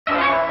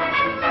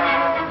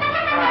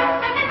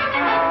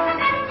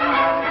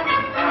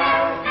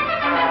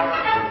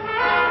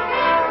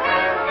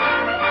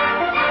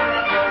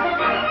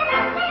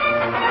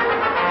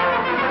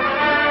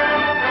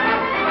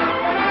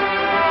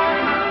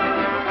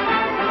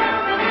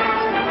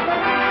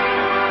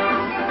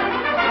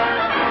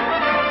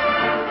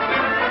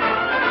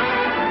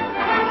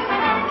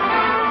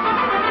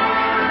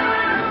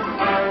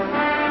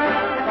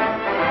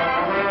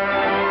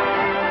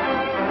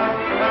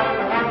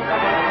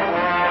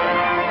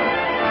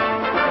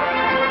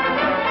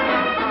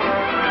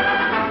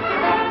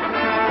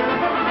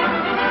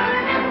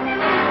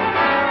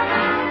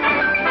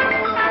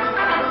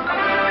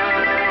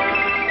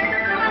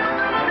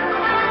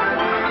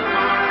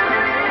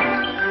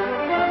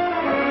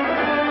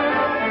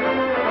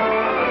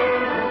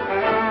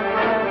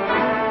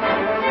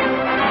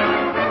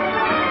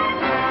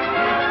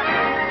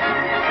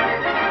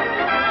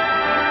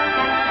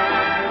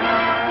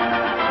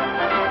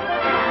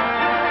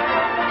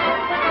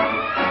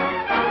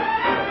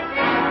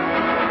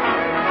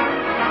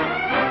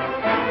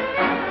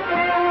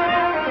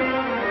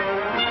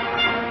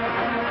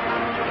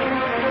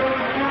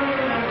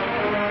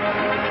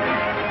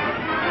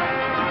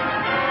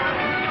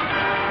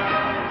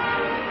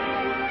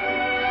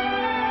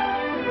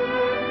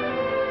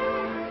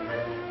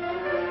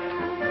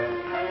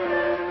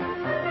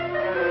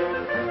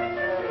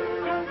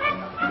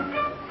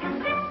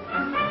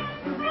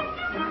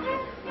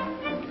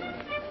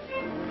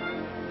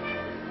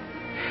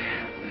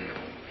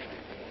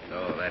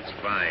that's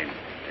fine.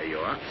 There you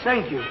are.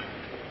 Thank you.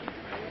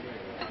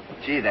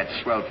 Gee, that's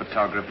swell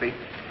photography.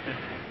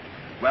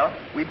 Well,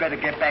 we better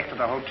get back to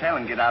the hotel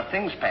and get our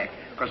things packed,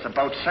 because the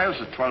boat sails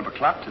at 12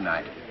 o'clock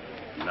tonight.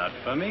 Not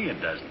for me,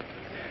 it doesn't.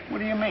 What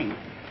do you mean?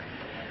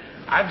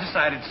 I've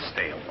decided to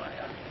stay a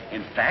while.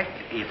 In fact,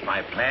 if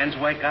my plans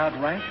work out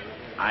right,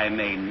 I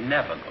may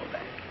never go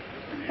back.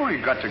 Well,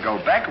 you've got to go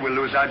back or we'll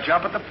lose our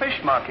job at the fish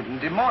market in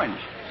Des Moines.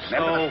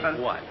 So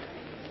what?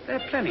 There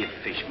are plenty of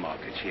fish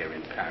markets here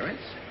in Paris.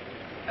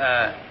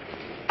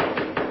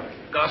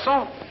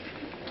 Garçon?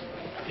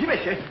 Oui,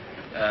 monsieur.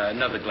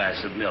 Another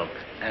glass of milk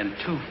and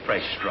 2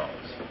 fresh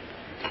straws.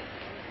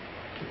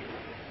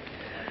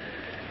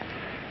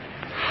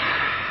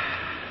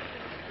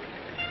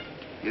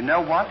 You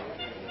know what?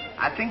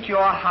 I think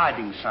you're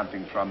hiding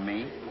something from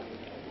me.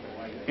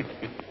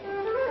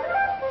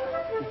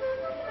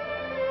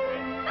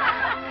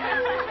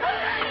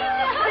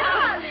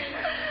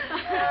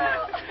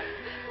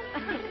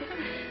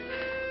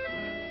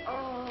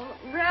 Oh,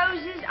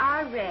 roses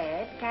are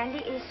red, candy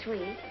is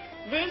sweet.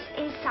 This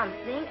is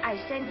something I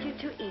sent you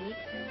to eat.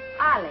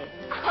 Ollie.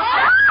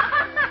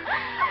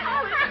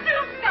 Oh, it's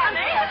too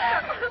funny.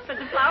 But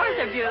the flowers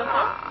are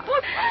beautiful.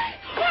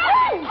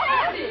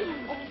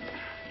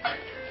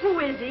 Who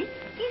is he?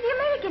 He's the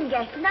American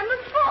guest, number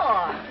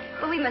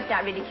 4. Well, we must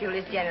not ridicule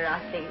his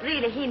generosity.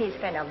 Really, he and his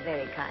friend are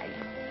very kind.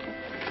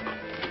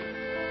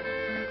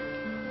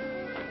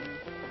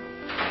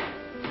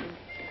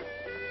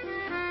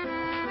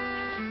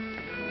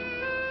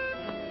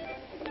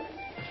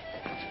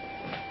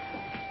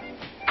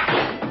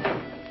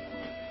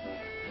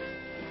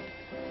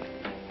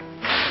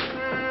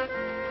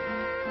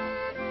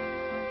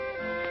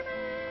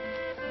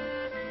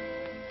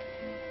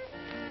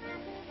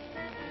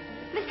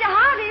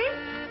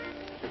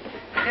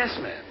 Yes,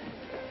 ma'am.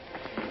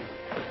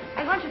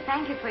 I want to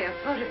thank you for your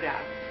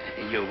photograph.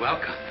 You're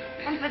welcome.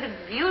 And for the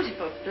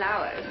beautiful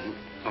flowers.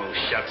 Oh,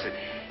 shucks.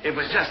 It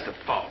was just a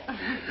thought.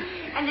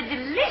 And the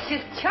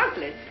delicious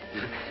chocolates.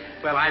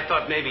 Well, I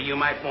thought maybe you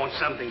might want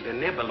something to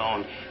nibble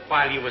on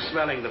while you were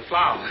smelling the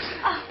flowers.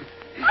 Oh.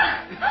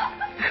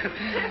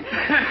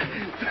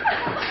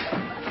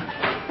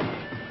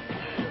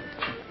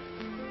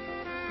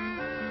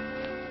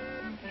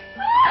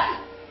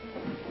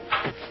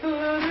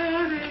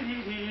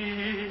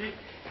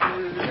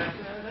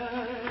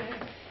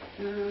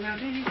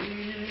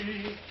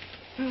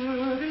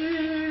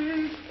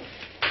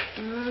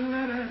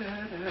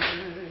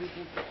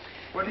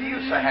 What are you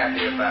so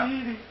happy about?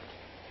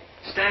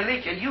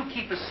 Stanley, can you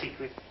keep a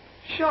secret?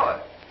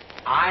 Sure.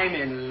 I'm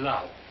in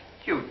love.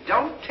 You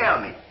don't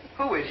tell me.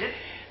 Who is it?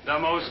 The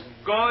most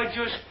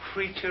gorgeous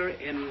creature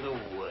in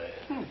the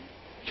world.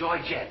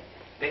 Georgette,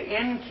 the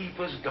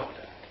innkeeper's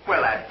daughter.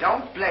 Well, I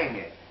don't blame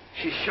you.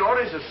 She sure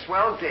is a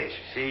swell dish.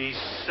 She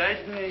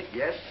certainly...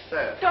 Yes,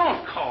 sir.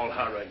 Don't call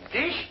her a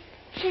dish.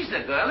 She's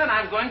the girl that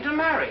I'm going to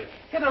marry.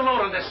 Get a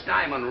load of this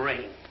diamond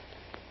ring.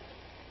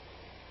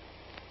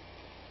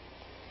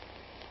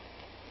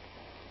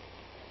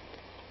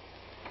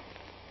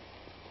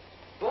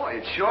 Boy,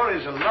 it sure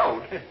is a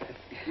load.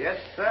 Yes,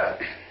 sir.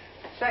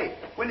 Say,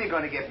 when are you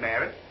going to get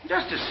married?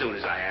 Just as soon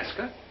as I ask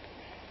her.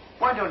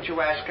 Why don't you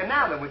ask her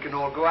now, then we can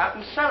all go out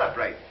and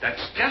celebrate?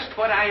 That's just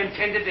what I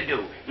intended to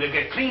do. We'll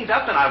get cleaned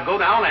up and I'll go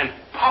down and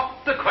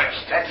pop the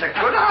question. That's a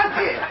good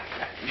idea.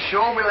 I'm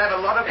sure we'll have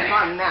a lot of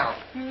fun now.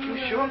 You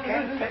sure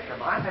can pick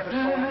 'em. I never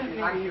saw anything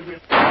like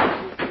you.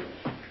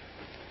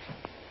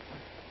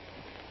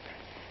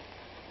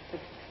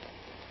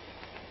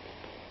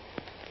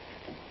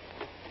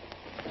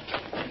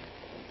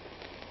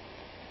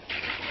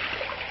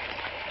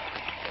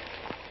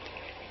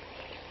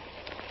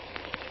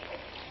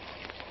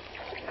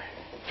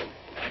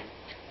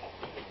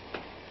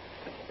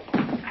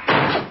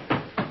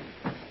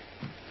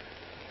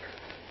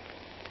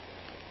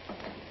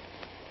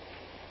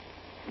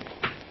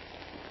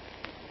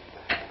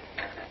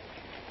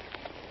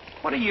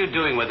 What are you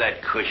doing with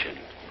that cushion?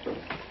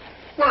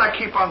 Well, I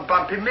keep on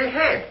bumping my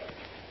head.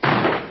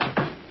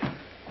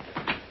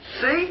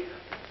 See?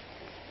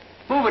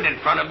 Move it in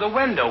front of the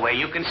window where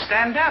you can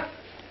stand up.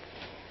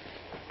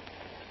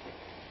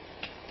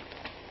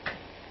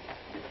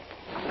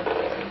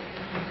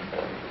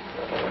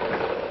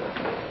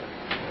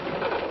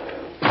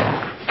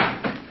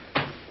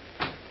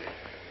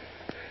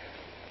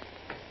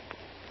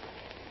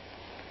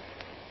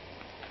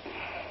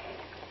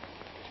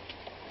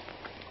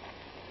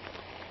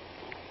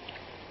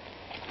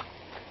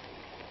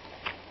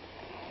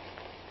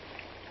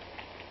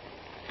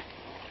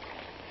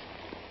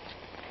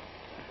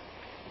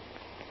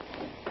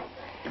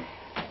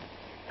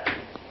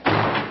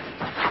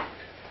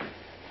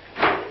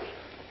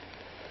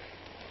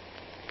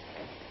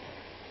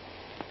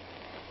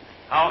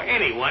 How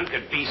anyone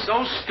could be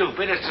so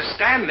stupid as to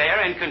stand there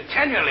and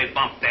continually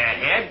bump their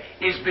head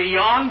is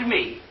beyond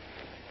me.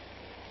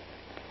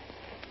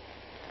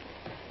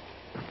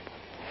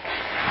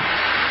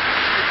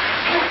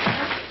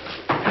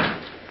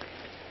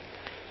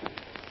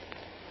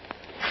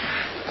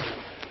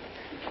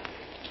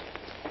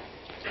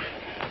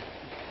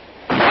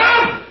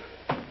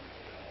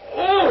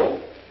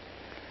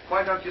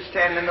 why don't you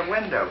stand in the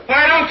window?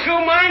 Why don't you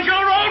mind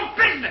your own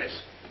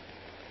business?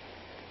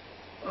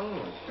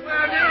 Oh.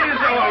 Well, it is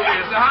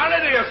always a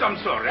holiday of some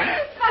sort, eh?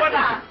 What is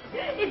Papa,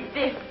 it's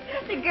this.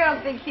 The girl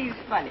thinks he's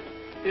funny.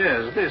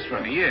 Yes, this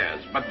funny, yes.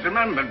 But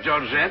remember,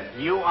 Georgette,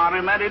 you are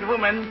a married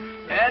woman,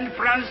 and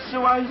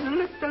Francois is a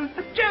little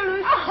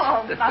jealous.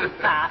 Oh,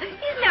 Papa,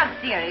 he's not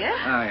serious.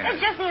 Oh, yes.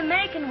 It's just the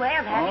American way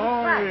of having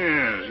Oh, fun.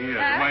 yes,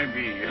 Huh? might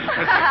be.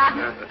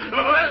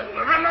 Well,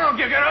 run along,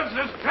 you girls.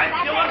 Just try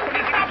to walk.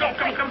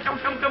 Come.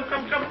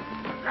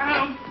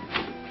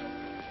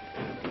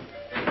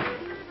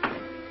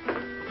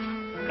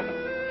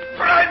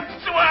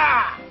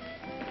 Francois!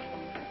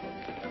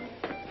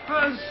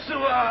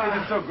 Francois! It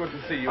is so good to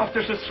see you.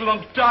 After such a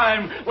long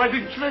time, why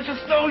didn't you let us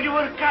know you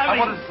were coming? I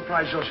wanted to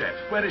surprise Georgette.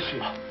 Where is she?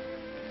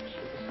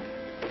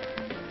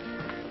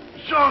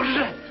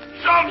 Georgette!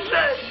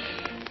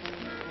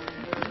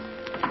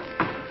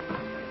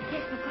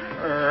 Yes,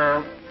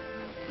 Papa.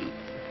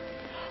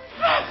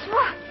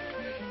 Francois!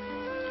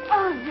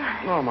 Oh,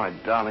 darling. Oh, my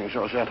darling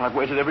Georgette, I've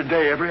waited every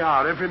day, every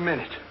hour, every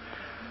minute.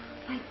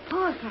 My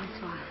poor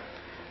Francois.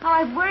 Oh,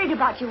 I've worried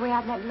about you way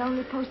out in that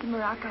lonely post in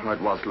Morocco. Oh,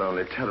 it was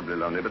lonely, terribly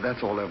lonely, but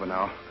that's all over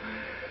now.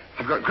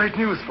 I've got great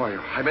news for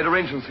you. I made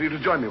arrangements for you to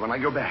join me when I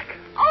go back.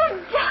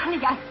 Oh,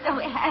 darling, I'm so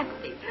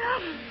happy.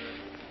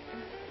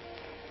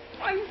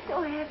 I'm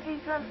so happy,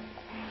 son.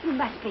 You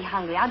must be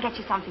hungry. I'll get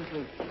you something to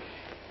eat.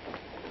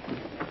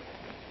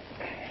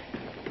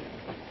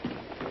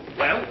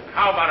 Well,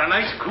 how about a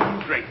nice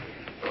cool drink?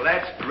 Well,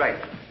 that's great.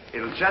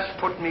 It'll just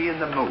put me in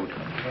the mood.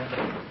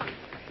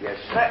 Yes,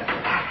 sir.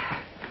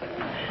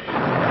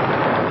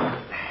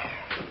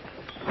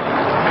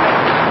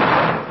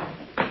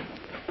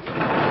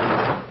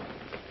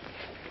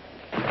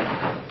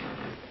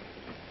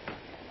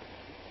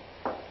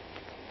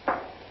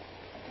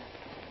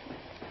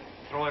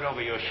 Throw it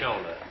over your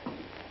shoulder.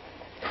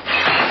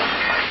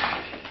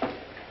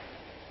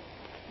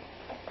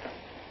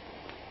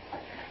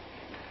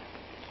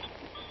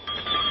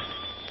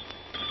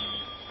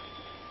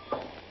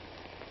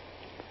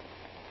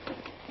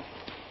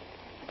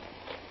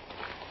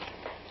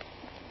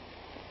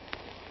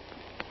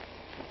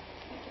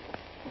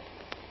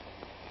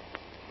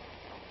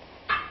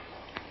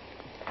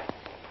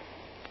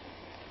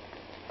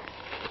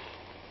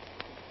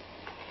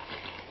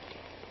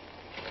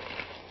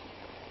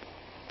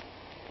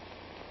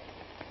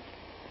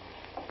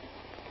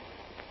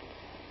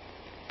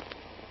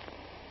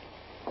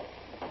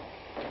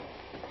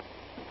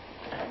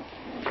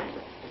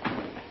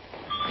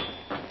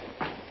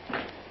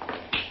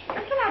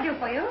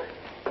 For you?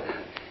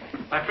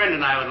 My friend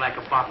and I would like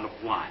a bottle of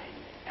wine.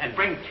 And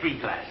bring 3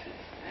 glasses.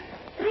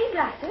 3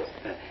 glasses?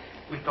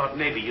 We thought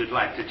maybe you'd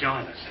like to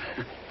join us.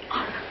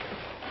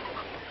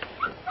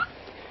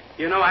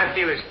 You know, I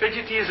feel as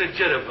fidgety as a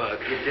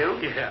jitterbug. You do?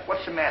 Yeah.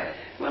 What's the matter?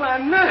 Well,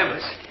 I'm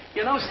nervous.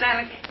 You know,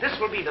 Stanley, this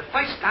will be the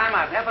first time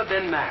I've ever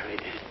been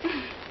married.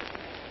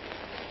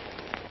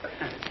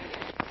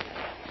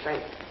 Say,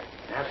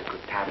 now's a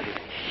good time to...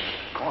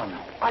 Go on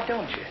now. Why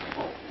don't you?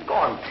 Go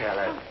on, tell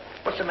her.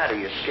 What's the matter?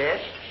 You scared?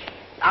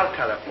 I'll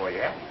tell her for you,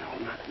 eh? No,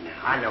 not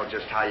now. I know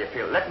just how you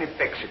feel. Let me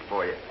fix it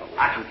for you.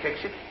 I can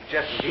fix it.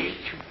 Just these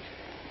two.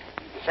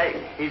 Say,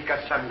 he's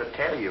got something to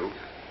tell you.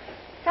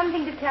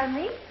 Something to tell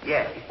me?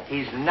 Yeah,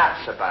 he's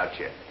nuts about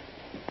you.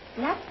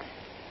 Nuts?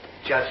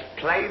 Just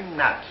plain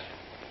nuts.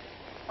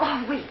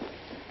 Oh, wait.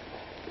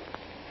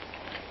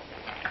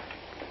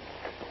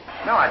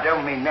 No, I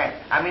don't mean that.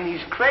 I mean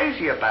he's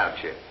crazy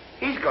about you.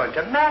 He's going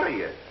to marry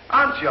you.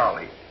 Aren't you,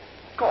 Ollie?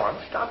 Go on,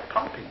 start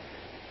pumping.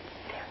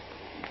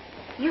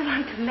 You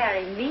want to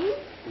marry me?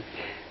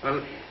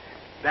 Well,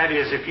 that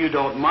is, if you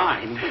don't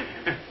mind.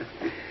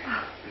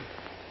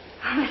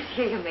 Oh,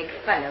 monsieur, you make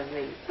fun of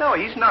me. No,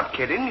 he's not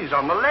kidding. He's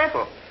on the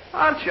level.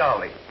 Aren't you,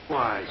 Ollie?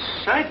 Why,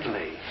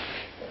 certainly.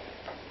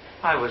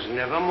 I was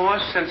never more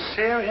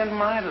sincere in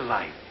my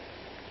life.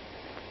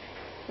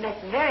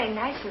 That's very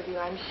nice of you,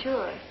 I'm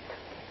sure.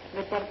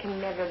 But that can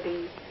never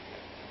be.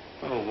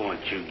 Oh,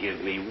 won't you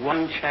give me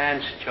one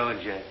chance,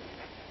 Georgia?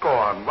 Go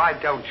on, why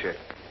don't you?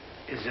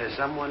 Is there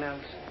someone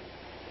else?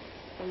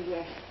 Oh,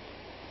 yes.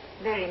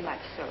 Very much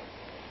so.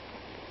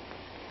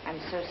 I'm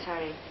so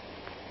sorry.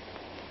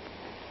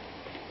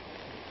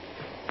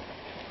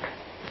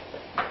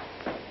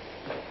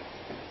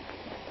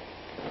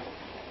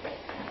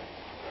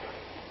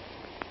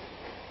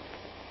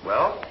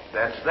 Well,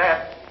 that's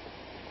that.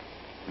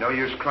 No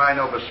use crying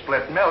over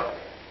spilt milk.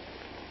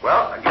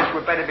 Well, I guess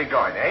we'd better be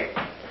going, eh?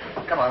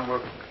 Come on,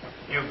 we'll...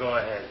 You go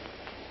ahead.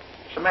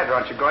 What's the matter?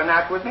 Aren't you going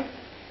out with me?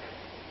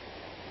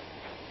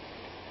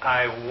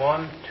 I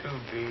want to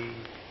be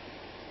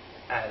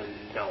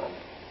alone.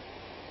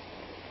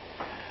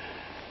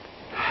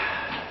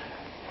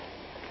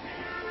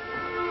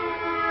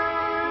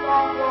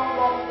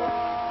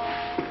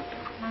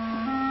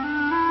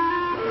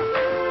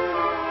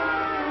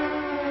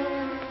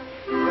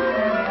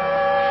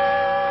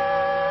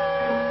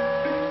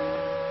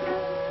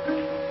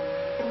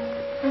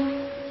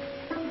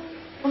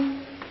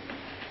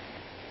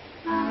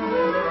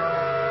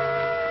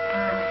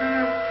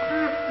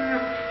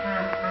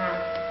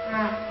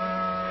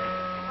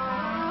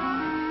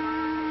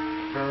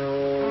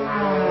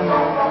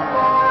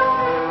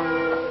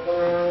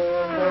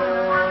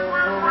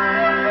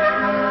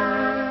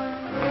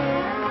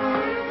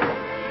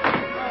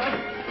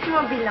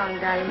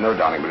 long, darling. No,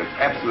 darling, but it's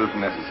absolutely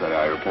necessary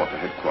I report to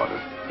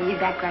headquarters. Are you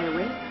back right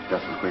away?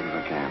 Just as quick as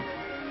I can.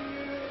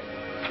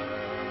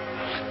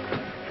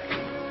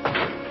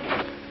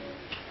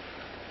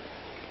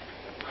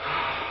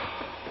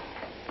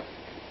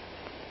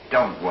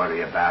 Don't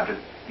worry about it.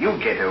 You'll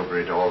get over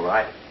it all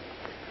right.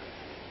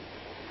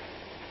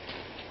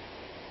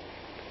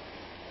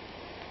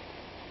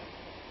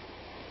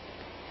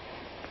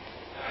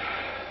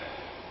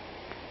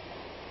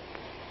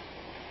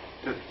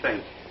 To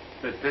think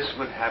that this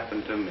would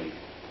happen to me.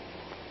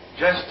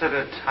 Just at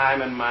a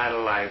time in my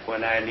life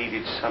when I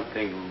needed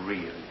something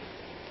real.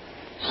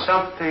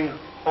 Something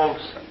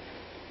wholesome.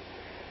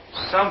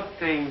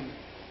 Something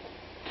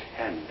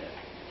tender.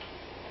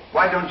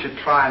 Why don't you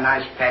try a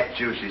nice fat,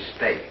 juicy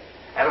steak?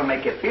 That'll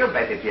make you feel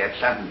better if you have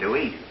something to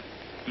eat.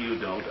 You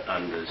don't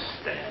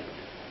understand.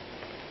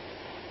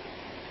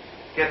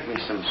 Get me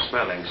some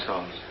smelling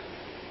salts.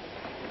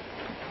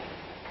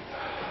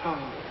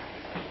 Oh.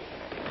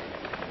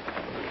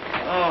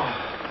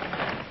 Oh.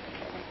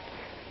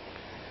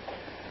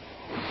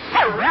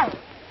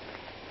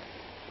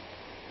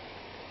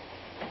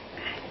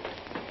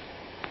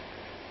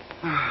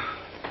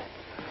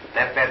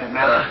 That better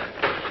now?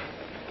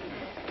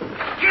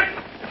 Get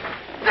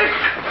this!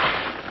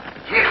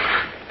 Get!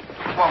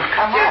 Won't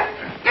come off.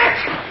 Get!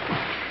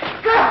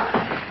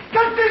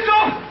 Get this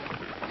off!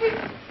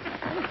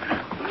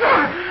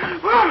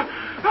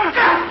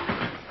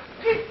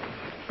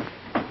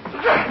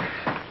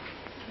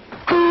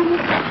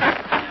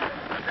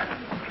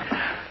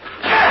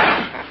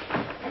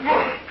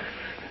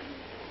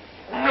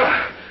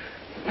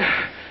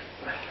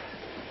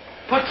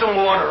 Put some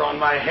water on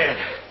my head.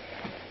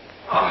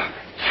 Oh.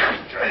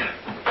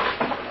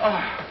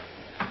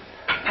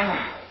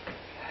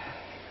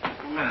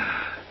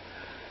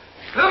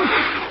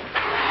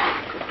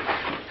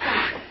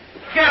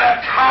 Get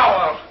a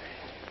towel.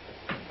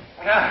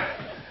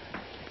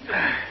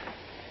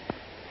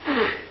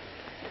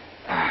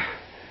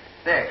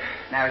 There.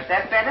 Now, is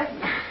that better?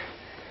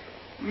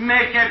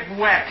 Make it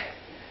wet.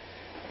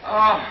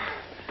 Oh.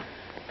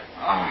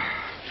 Oh.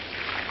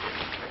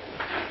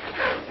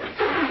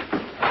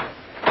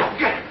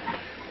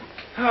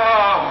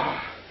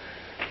 Oh.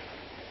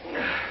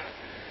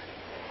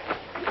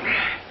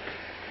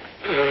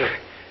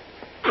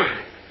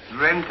 Is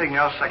there anything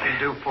else I can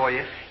do for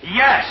you?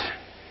 Yes.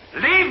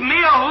 Leave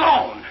me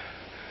alone.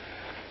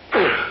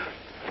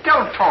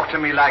 Don't talk to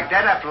me like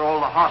that after all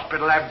the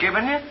hospital I've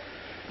given you.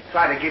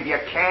 Try to give you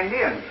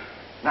candy and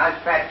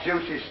nice fat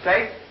juicy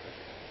steak.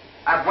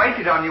 I've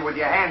waited on you with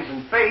your hands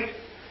and feet.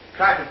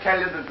 Tried to tell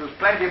you that there's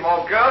plenty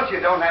more girls. You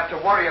don't have to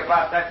worry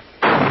about that.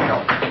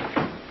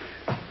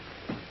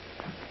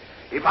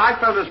 If I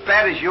felt as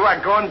bad as you,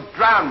 I'd go and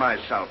drown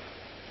myself.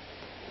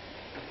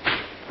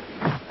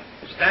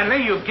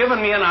 Stanley, you've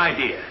given me an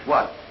idea.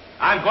 What?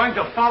 I'm going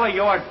to follow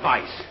your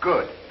advice.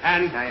 Good.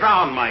 And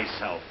drown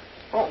myself.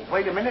 Oh,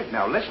 wait a minute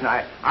now. Listen,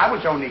 I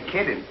was only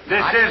kidding.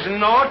 This is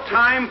no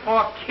time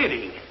for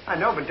kidding. I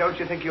know, but don't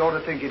you think you ought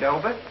to think it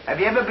over? Have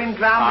you ever been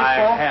drowned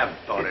before? I have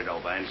thought it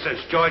over, and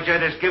since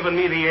Georgette has given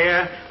me the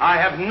air, I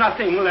have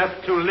nothing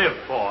left to live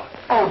for.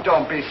 Oh,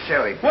 don't be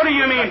silly. What do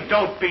you mean,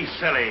 don't be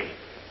silly?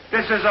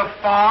 This is a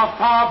far,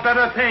 far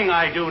better thing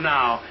I do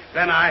now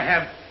than I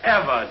have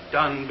ever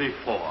done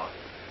before.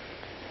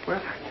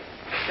 Well,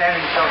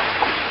 standing so...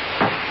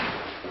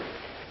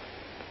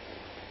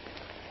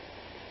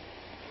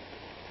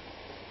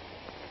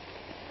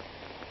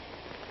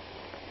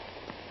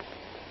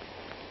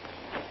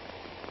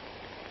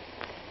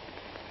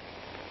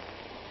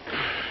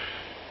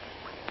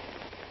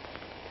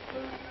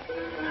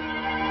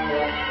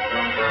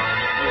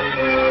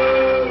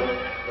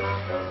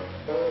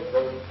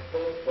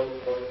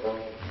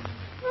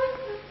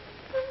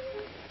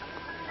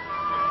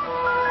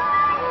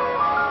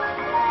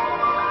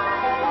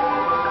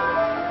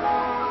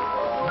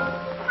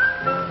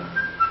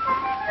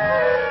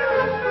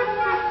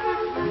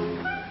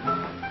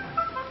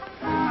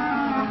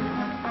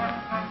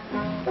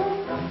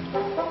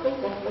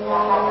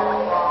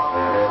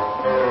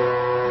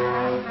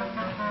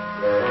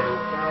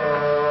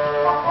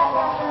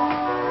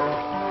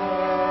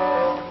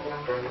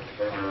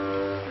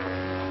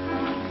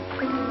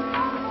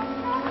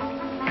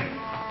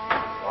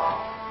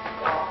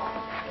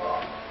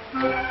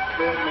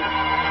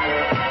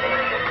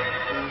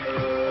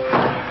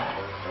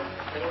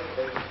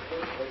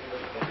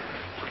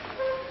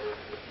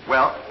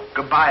 Well,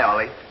 goodbye,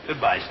 Ollie.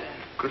 Goodbye, Stan.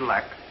 Good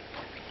luck.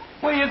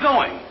 Where are you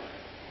going?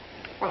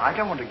 Well, I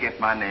don't want to get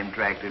my name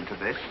dragged into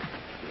this.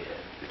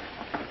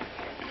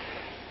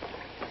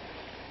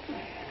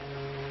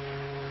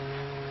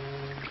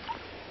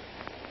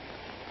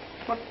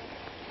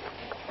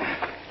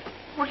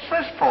 What's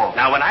this for?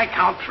 Now, when I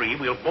count three,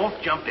 we'll both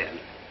jump in.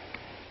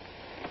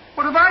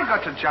 What have I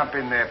got to jump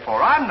in there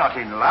for? I'm not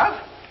in love.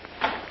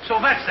 So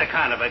that's the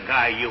kind of a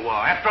guy you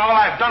are. After all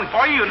I've done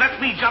for you, let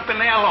me jump in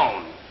there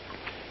alone.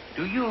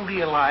 Do you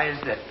realize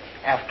that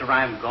after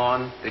I'm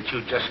gone, that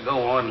you just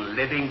go on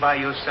living by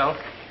yourself?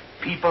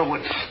 People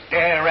would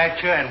stare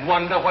at you and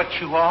wonder what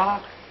you are.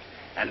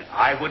 And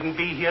I wouldn't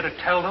be here to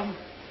tell them?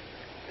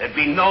 There'd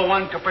be no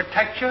one to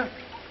protect you?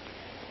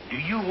 Do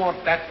you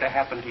want that to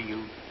happen to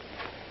you?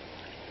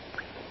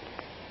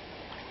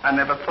 I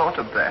never thought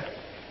of that.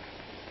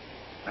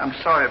 I'm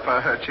sorry if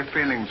I hurt your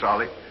feelings,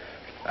 Ollie.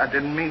 I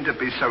didn't mean to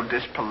be so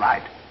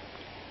dispolite.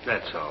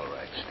 That's all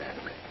right,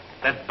 Stanley.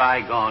 Let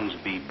bygones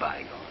be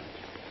bygones.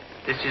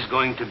 This is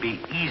going to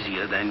be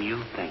easier than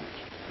you think.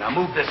 Now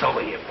move this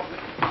over here for me.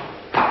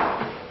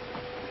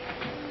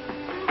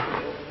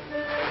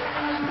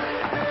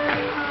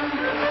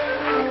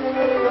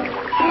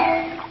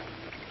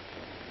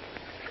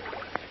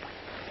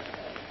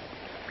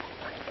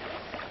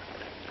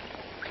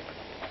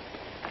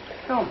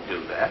 Don't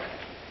do that.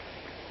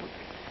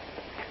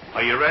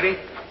 Are you ready?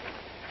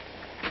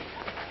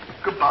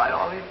 Goodbye,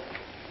 Ollie.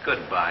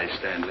 Goodbye,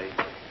 Stanley.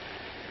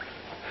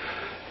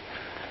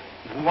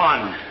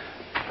 1,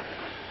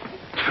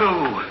 2.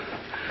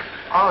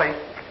 Ollie.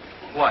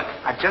 What?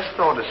 I just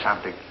thought of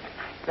something.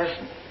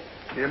 Listen,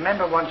 you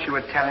remember once you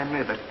were telling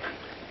me that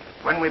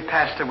when we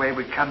passed away,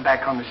 we'd come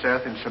back on this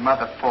earth in some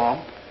other form?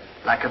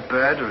 Like a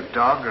bird or a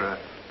dog or a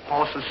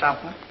horse or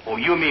something? Oh,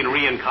 you mean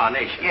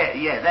reincarnation?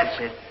 Yeah, that's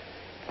it.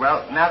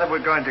 Well, now that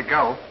we're going to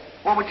go,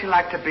 what would you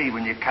like to be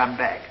when you come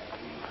back?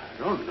 I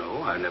don't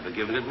know. I've never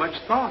given it much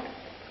thought.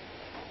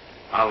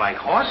 I like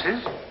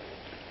horses.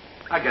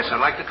 I guess I'd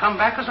like to come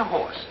back as a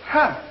horse.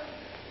 Huh.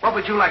 What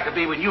would you like to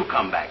be when you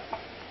come back?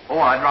 Oh,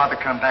 I'd rather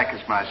come back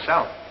as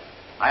myself.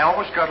 I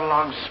always got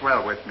along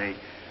swell with me.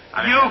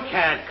 You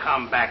can't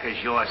come back as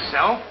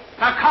yourself.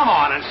 Now, come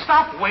on and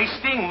stop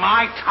wasting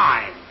my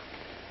time.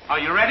 Are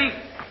you ready?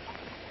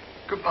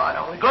 Goodbye,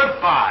 Ollie.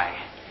 Goodbye.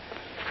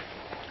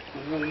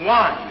 1,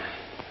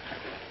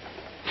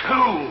 2.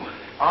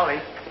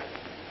 Ollie,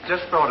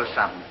 just thought of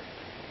something.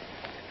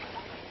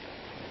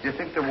 Do you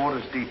think the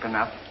water's deep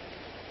enough?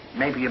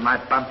 Maybe you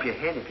might bump your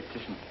head if it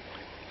isn't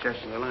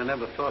just... Well, I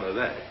never thought of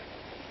that.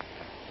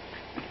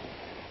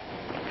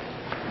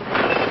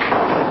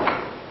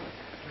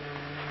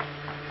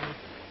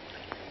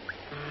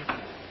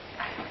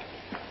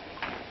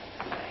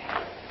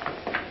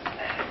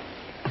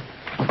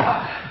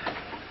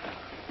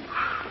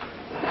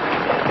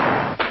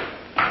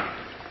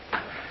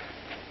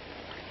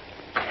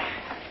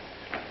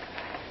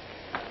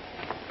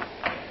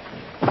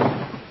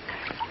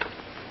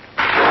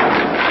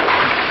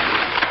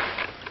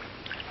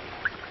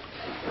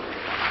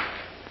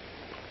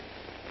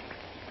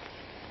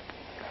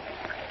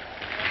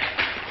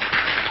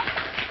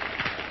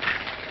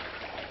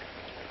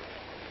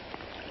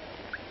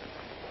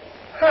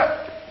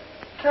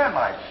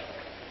 Termites.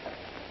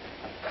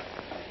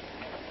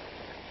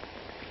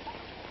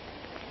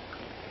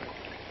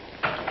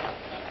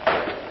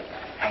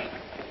 Hey,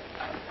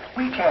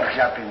 we can't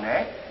jump in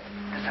there.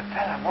 There's a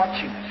fella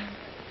watching us.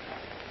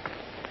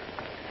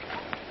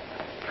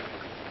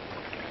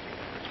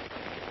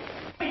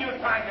 What are you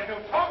trying to do?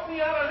 Talk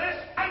me out of this?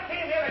 I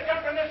came here to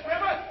jump in this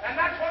river, and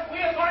that's what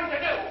we're going to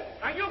do.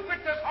 Now, you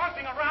quit this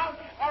horsing around,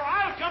 or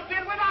I'll jump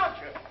in without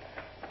you.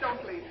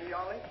 Don't leave me,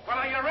 Ollie. Well,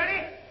 are you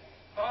ready?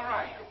 All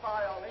right.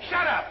 Goodbye, Ollie.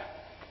 Shut up.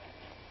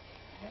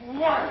 1,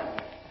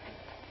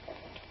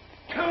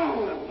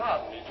 2.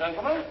 Now,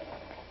 gentlemen,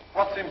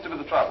 what seems to be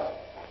the trouble?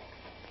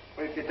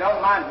 Well, if you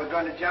don't mind, we're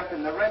going to jump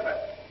in the river.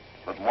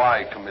 But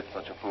why commit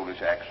such a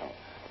foolish action?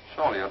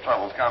 Surely your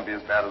troubles can't be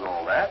as bad as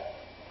all that.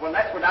 Well,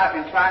 that's what I've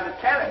been trying to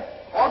tell him.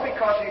 All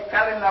because he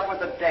fell in love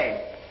with a dame.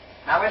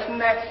 Now, isn't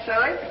that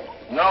silly?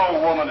 No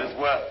woman is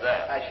worth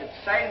that. I should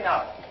say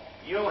not.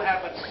 You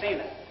haven't seen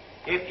her.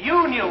 If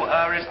you knew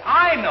her as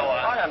I know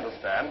her... I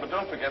understand, but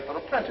don't forget there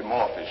are plenty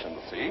more fish in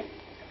the sea.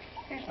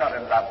 He's not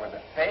in love with a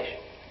fish.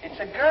 It's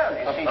a girl,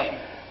 you see.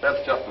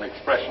 That's just an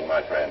expression,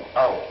 my friend.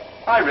 Oh.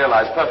 I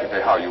realize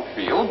perfectly how you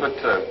feel, but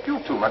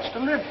you've too much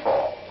to live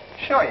for.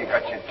 Sure, you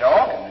got your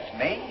dog, and there's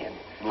me, and...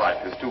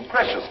 Life is too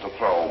precious to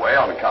throw away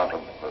on account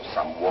of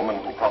some woman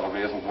who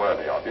probably isn't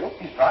worthy of you.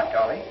 He's right,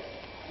 Ollie.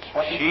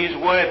 She's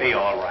worthy,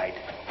 all right.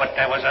 But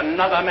there was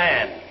another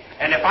man.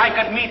 And if I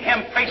could meet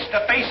him face to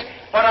face,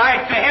 what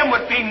I to him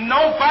would be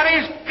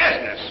nobody's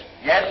business.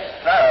 Yes,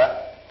 sir.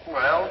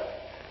 Well,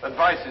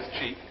 advice is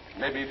cheap.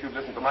 Maybe if you'd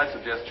listen to my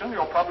suggestion,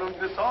 your problem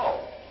would be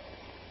solved.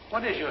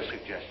 What is your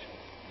suggestion?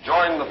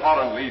 Join the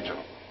Foreign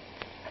Legion.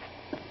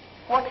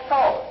 What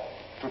for?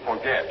 To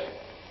forget.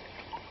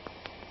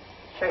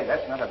 Say,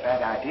 that's not a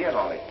bad idea,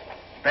 Ollie.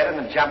 Better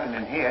than jumping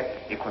in here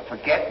if we're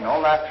forgetting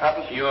all our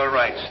troubles. You're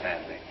right,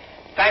 Stanley.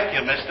 Thank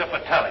you, mister, for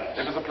telling us.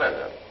 It was a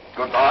pleasure.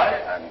 Goodbye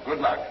and good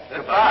luck.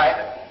 Goodbye.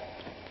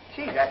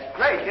 Gee, that's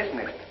great, isn't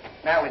it?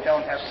 Now we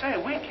don't have... Say,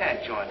 we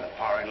can't join the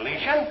Foreign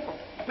Legion.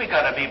 We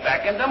gotta be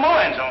back in Des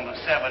Moines on the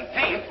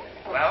 17th.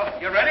 Well,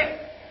 you ready?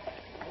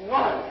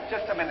 1.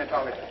 Just a minute,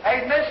 Ollie.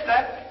 Hey,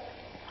 mister.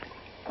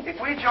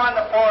 If we join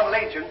the Foreign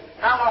Legion,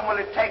 how long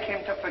will it take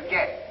him to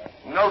forget?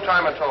 No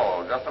time at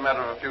all. Just a matter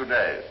of a few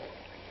days.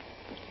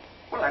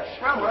 Well, that's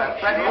swell. We'll have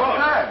plenty of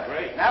time.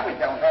 Great. Now we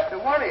don't have to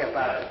worry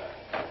about it.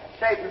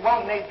 Say, we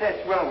won't need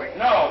this, will we?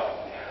 No.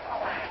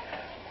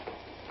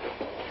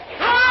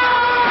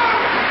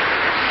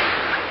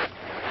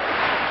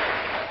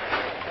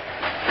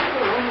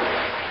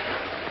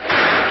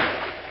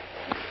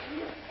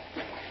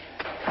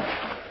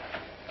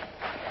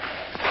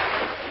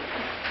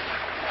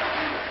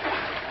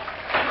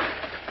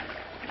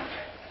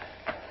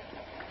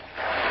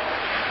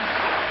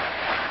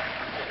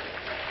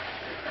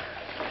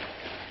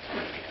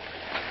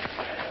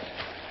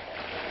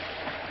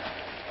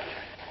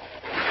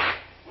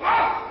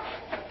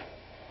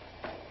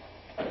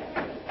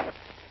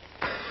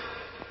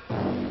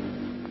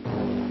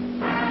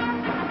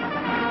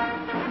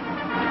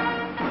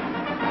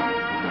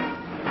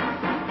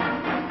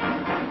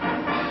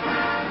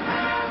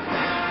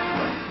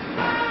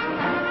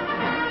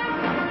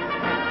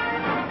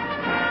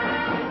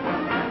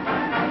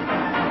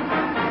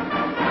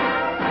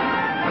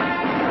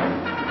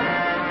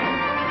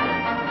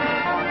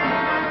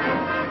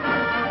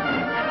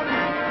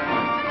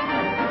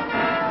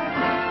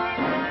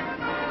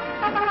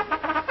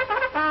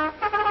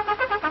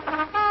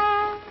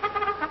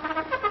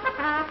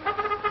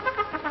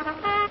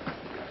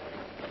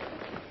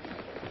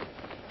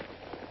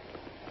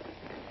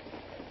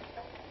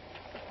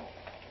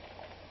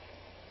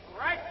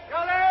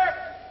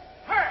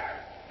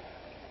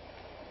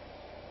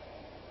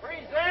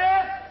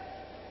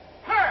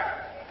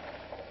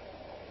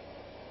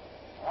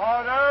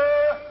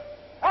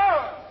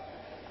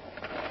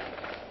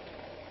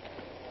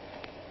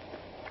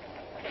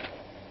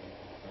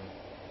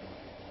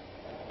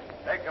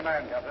 take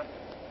command, Captain.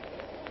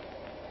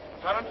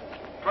 Lieutenant,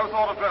 close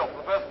order drill for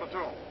the first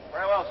platoon.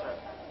 Very well, sir.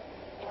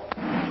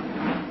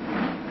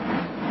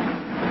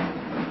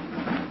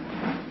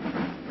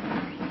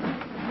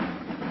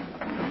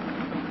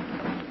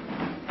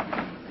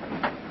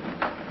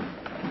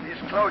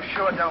 These clothes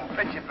sure don't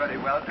fit you very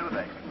well, do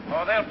they?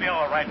 Oh, they'll be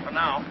all right for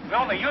now. We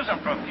only use them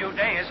for a few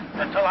days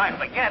until I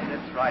forget.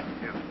 That's right,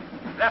 you.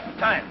 Left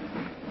time.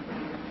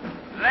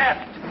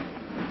 Left.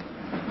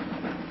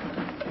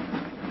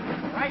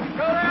 Right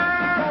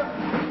shoulder.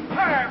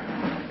 Turn.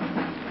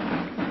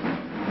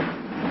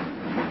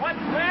 One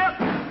left.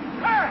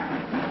 Turn.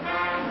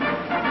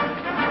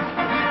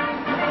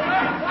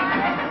 Left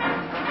side.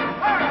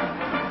 Turn.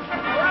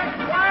 Right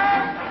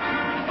side.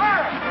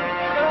 Turn.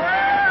 The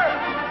rear.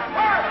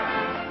 Turn.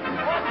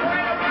 One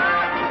right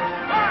about.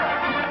 Turn.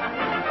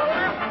 The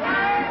left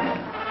side.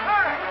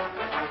 Turn.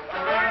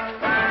 The right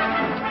side.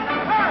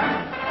 Turn.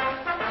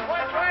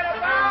 One right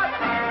about.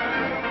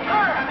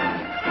 Turn.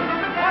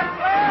 One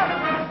left.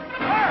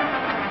 Turn.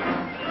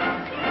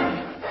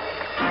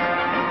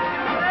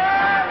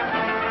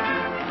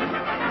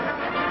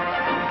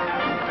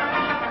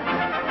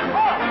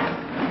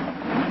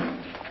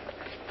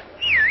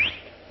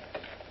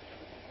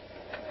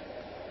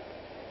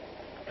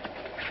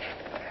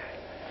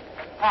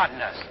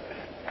 Pardon us.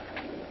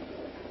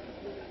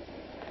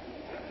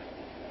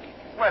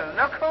 Well,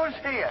 look who's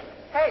here.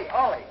 Hey,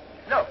 Ollie,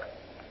 look.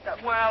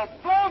 Well,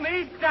 blow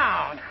me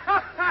down.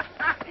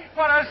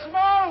 What a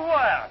small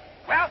world.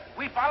 Well,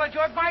 we followed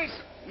your advice.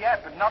 Yeah,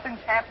 but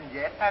nothing's happened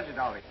yet, has it,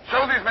 Ollie?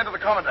 Show these men to the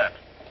commandant.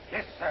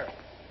 Yes, sir.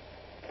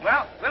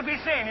 Well, we'll be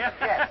seeing you.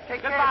 Yeah,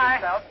 take care Goodbye.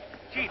 of yourself.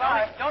 Gee,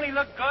 Goodbye. don't he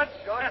look good?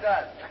 Sure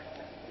does.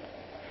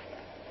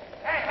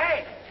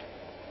 Hey,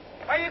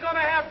 where you going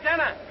to have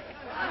dinner?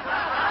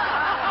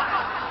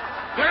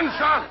 Glenn,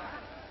 son.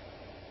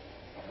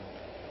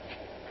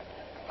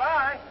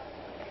 Bye.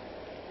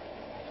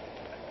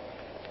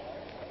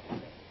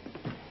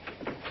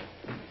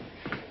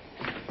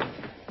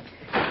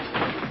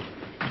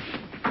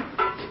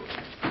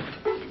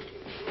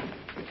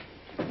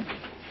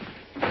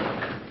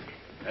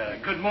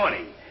 Good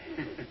morning.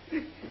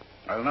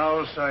 I'll now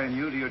assign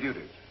you to your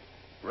duties.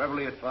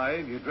 Reveille at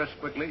 5, you dress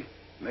quickly,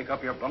 make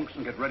up your bunks,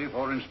 and get ready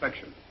for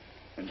inspection.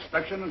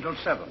 Inspection until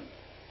 7.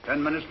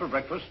 10 minutes for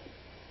breakfast.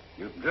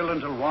 You drill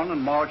until 1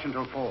 and march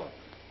until 4.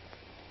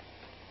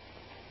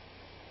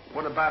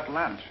 What about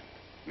lunch?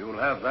 You'll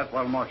have that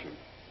while marching.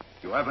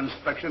 You have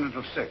inspection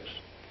until 6.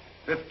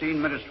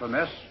 15 minutes for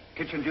mess,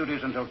 kitchen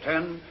duties until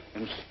 10,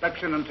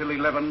 inspection until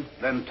 11,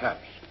 then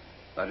taps.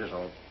 That is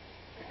all.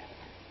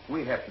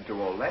 We have to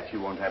do all that.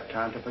 You won't have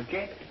time to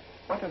forget.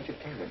 Why don't you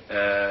tell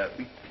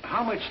him?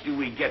 How much do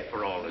we get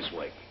for all this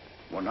work?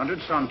 100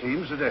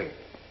 centimes a day.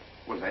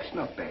 Well, that's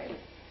not bad.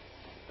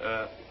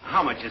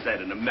 How much is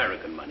that in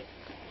American money?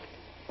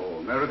 Oh,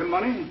 American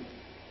money?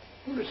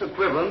 Well, it's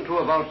equivalent to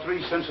about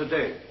 3 cents a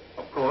day.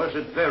 Of course,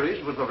 it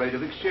varies with the rate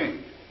of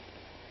exchange.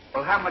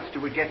 Well, how much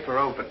do we get for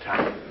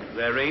overtime?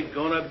 There ain't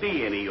gonna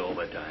be any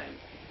overtime.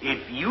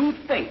 If you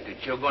think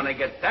that you're gonna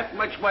get that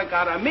much work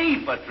out of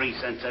me for 3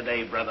 cents a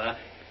day, brother,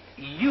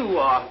 you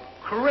are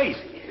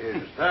crazy.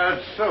 Is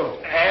that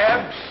so?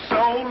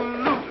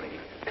 Absolutely.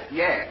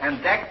 Yeah,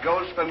 and that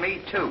goes for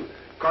me, too.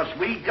 Because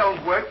we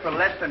don't work for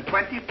less than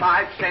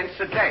 25 cents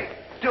a day.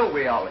 Do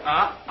we, Ollie?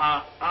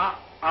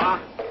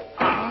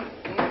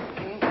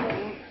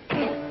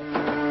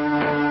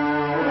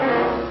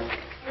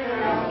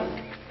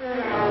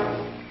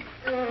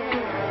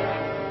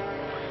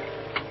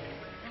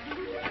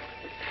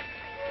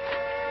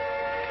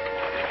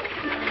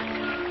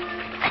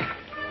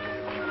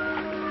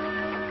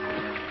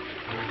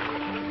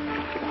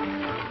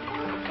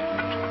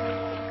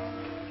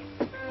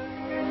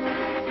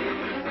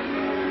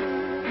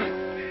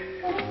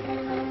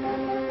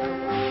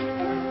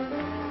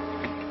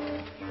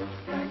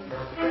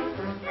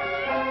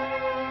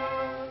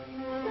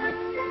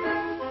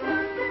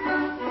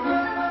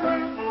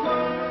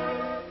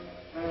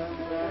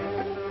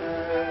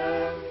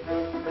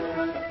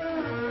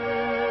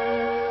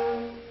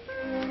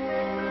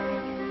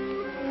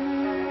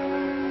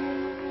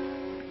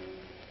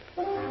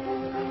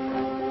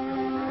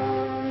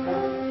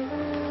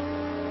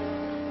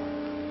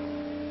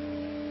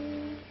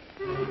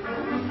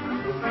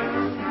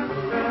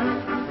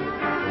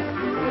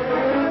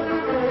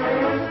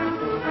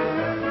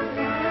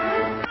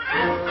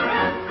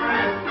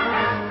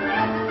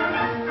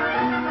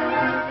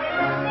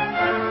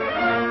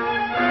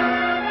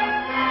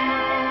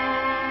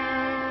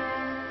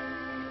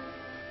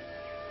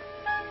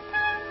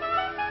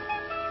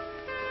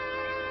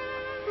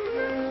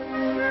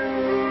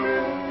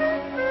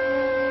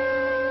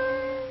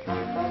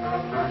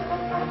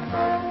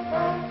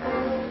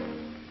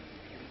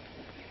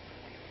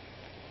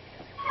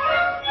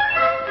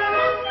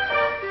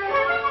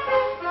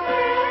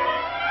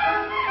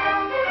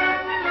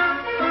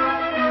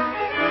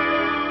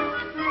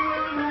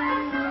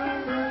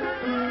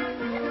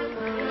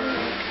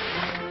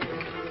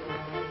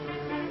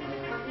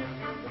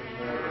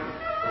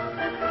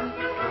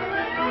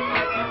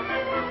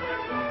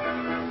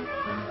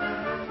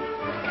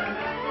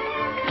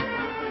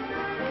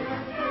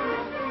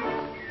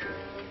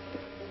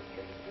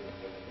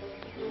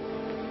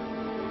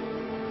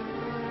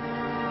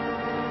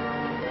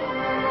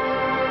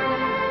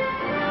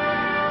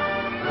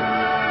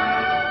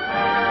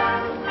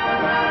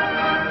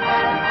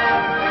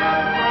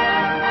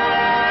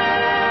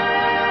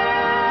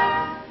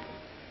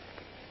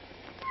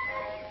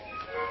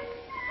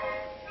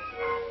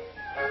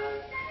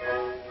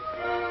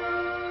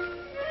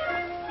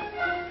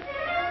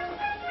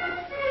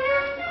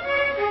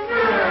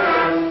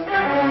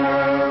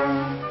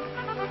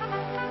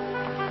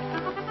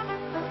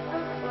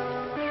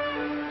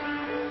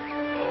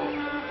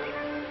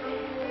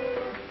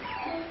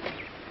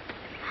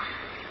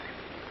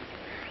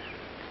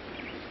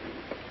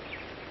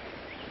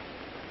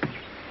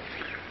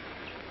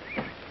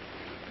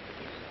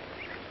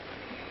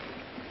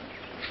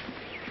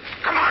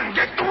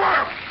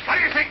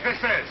 you think this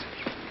is?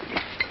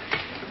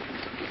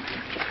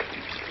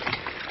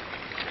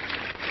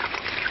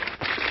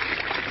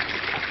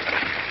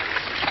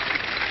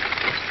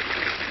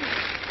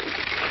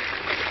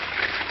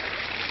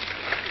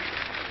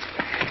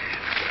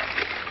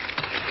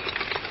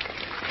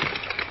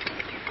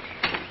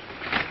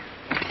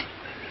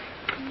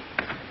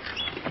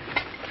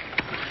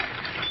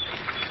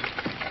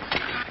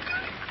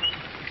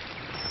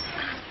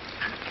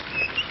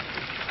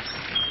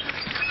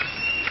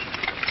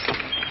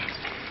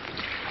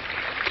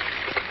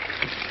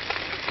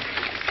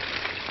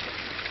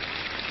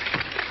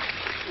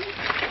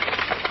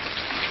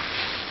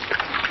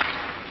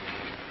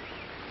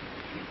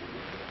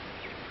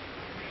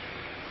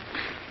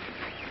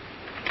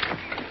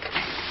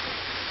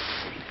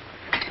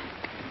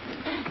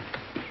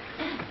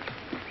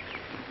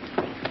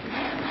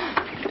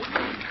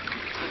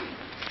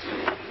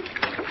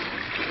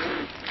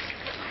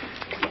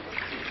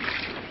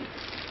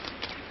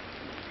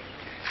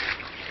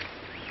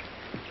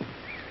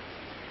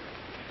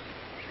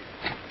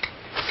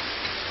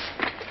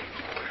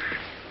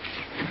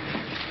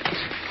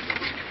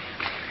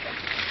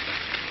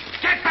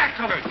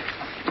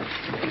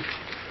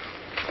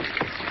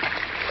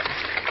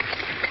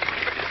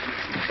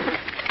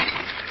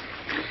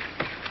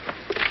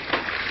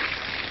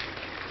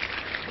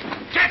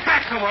 Get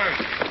back to work!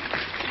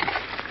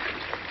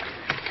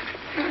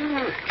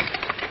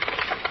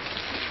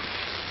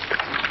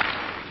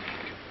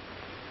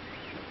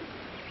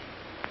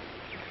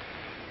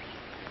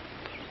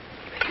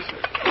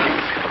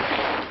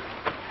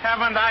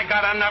 Haven't I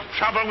got enough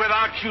trouble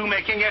without you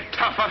making it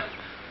tougher?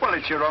 Well,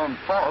 it's your own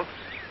fault.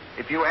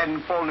 If you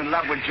hadn't fallen in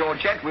love with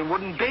Georgette, we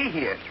wouldn't be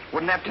here.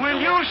 Wouldn't have to...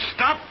 Will you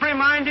stop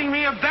reminding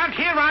me of that?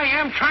 Here I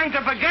am trying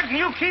to forget, and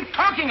you keep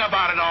talking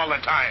about it all the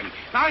time.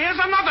 Now,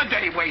 here's another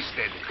day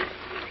wasted.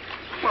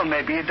 Well,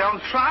 maybe you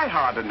don't try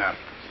hard enough.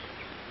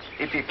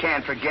 If you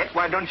can't forget,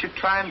 why don't you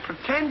try and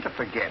pretend to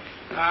forget?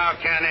 How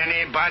can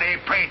anybody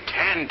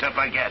pretend to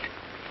forget?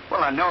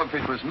 Well, I know if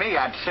it was me,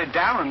 I'd sit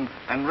down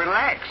and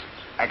relax.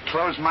 I'd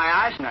close my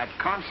eyes and I'd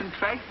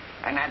concentrate,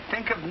 and I'd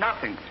think of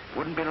nothing.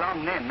 Wouldn't be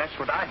long then. That's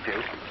what I'd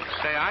do.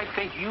 Say, I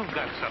think you've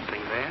got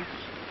something there.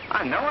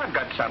 I know I've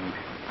got something.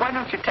 Why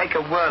don't you take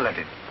a whirl at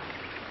it?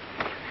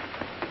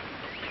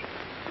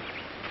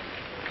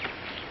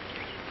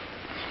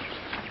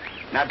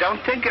 Now,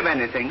 don't think of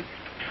anything.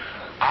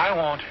 I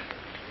won't.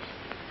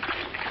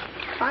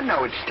 I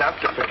know it's tough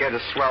to forget a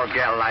swell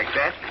gal like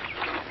that.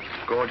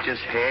 Gorgeous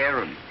hair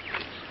and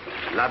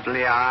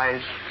lovely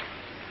eyes.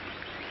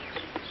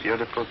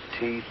 Beautiful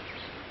teeth.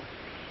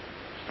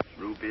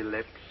 Ruby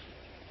lips.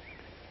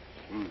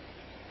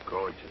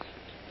 Gorgeous.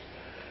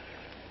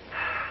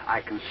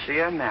 I can see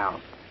her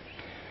now.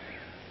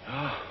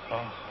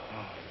 Oh.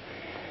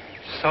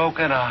 So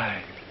can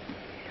I.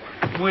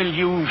 Will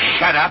you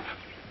shut up?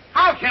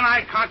 How can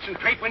I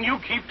concentrate when you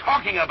keep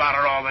talking about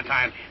her all the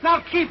time?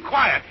 Now keep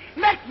quiet.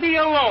 Let me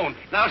alone.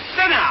 Now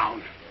sit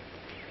down.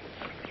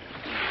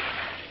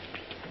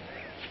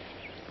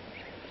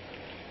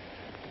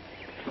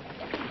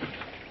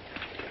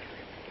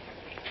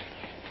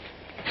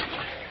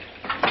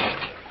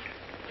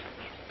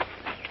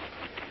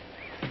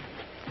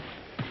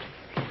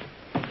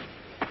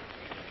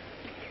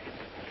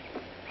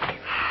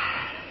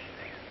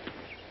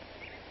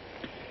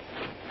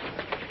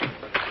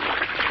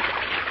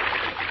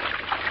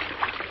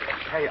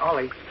 Hey,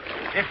 Ollie.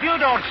 If you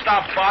don't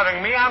stop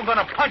bothering me, I'm going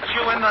to punch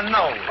you in the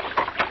nose.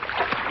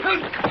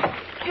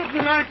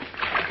 Didn't I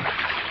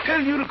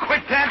tell you to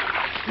quit that?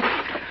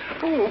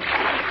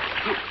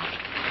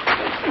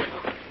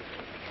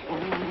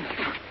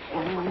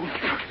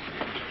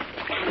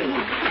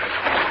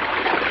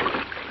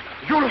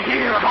 You'll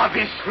hear about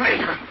this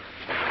later.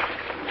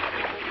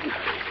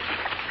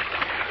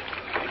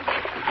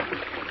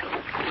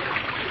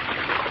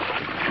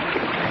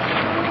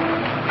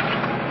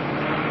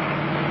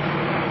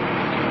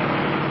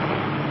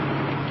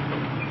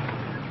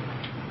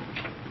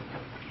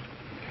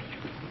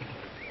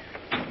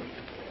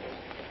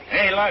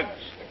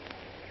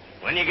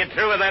 When you get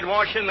through with that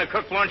washing, the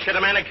cook wants you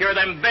to manicure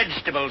them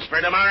vegetables for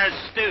tomorrow's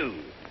stew.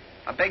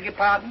 I beg your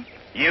pardon?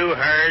 You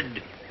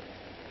heard.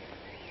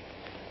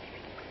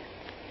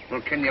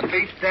 Well, can you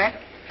beat that?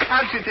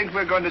 How do you think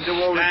we're going to do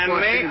all this Stanley,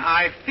 washing?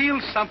 I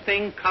feel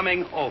something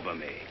coming over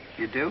me.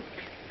 You do?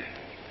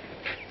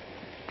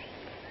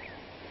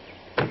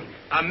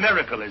 A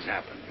miracle has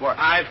happened. What?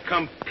 I've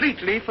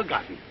completely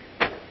forgotten.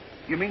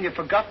 You mean you've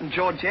forgotten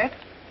Georgette?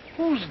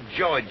 Who's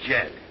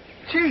Georgette?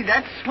 Gee,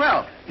 that's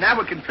swell. Now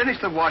we can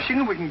finish the washing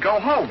and we can go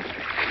home.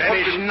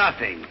 Finish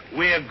nothing.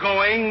 We're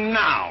going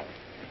now.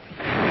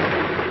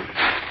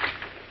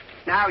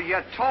 Now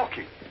you're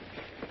talking.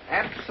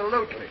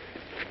 Absolutely.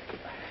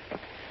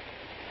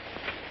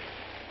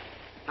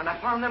 And I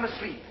found them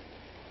asleep.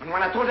 And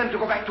when I told them to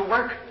go back to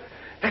work,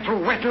 they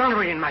threw wet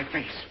laundry in my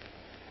face.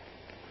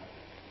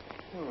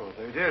 Oh,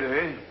 they did,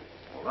 eh?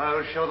 Well,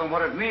 I'll show them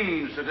what it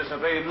means to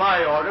disobey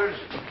my orders.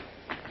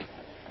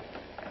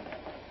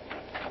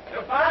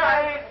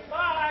 Goodbye.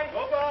 Goodbye.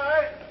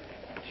 Goodbye.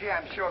 Gee,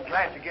 I'm sure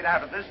glad to get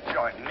out of this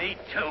joint. Me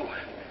too.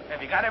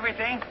 Have you got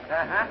everything?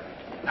 Uh-huh.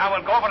 Now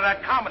we'll go over to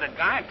that Commandant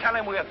guy and tell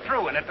him we're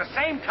through, and at the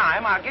same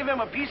time, I'll give him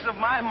a piece of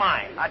my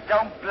mind. I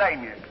don't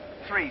blame you.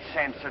 3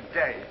 cents a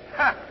day.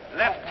 Ha!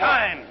 Left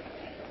turn.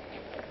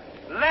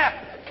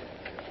 Left.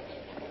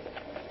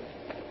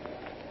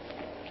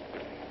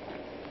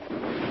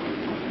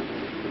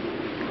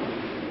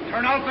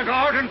 Turn out the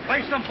guard and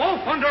place them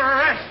both under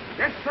arrest.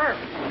 Yes, sir.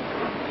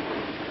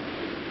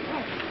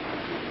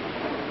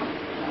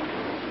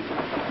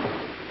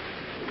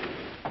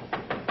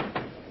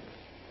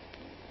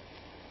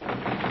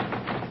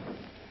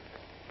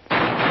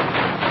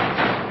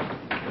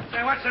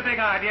 Say, what's the big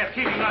idea of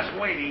keeping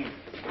us waiting?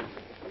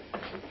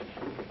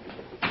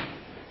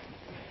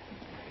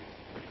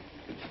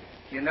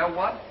 You know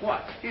what?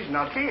 What? He's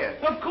not here.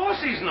 Of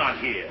course he's not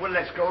here. Well,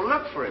 let's go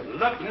look for him.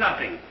 Look,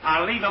 nothing.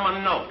 I'll leave him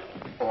a note.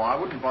 Oh, I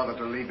wouldn't bother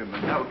to leave him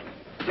a note.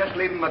 Just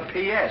leave him a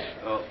P.S.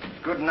 Oh.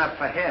 Good enough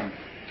for him.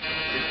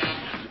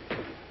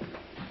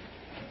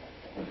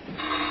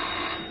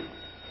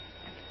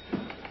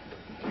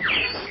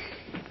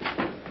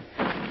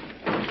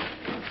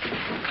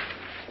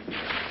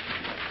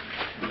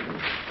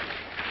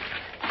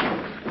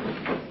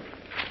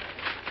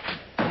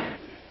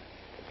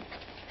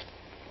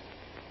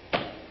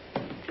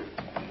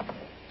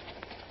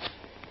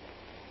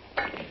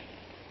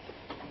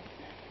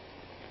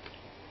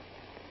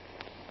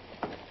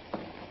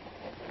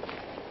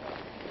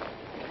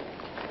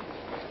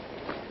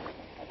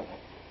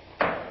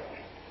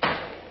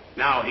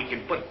 Now he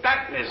can put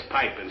that in his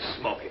pipe and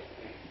smoke it.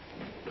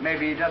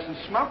 Maybe he doesn't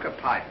smoke a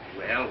pipe.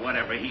 Well,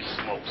 whatever, he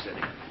smokes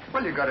it.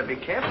 Well, you got to be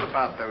careful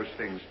about those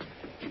things.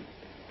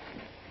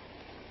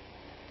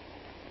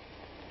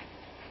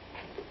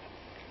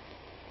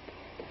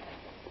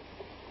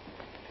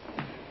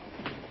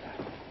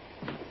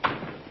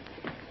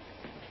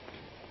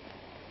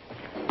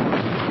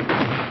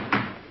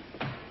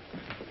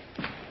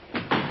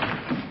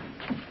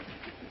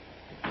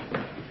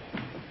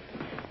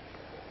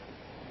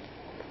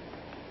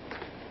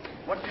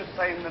 What did you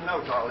say in the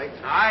note, Ollie?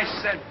 I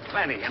said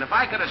plenty, and if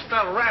I could have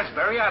spelled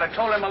raspberry, I'd have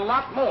told him a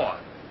lot more.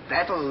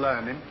 That'll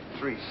learn him.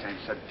 3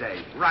 cents a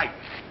day. Right.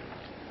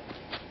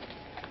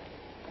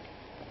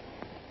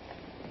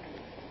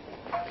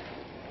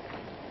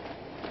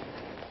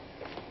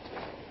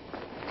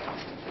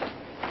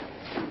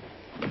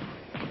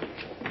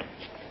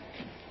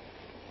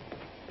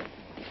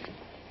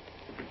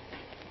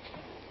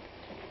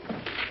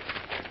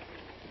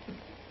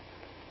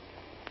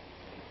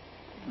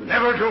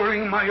 Never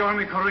during my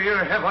army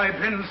career have I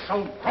been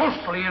so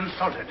grossly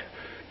insulted.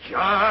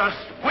 Just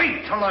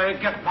wait till I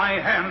get my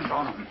hands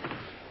on him.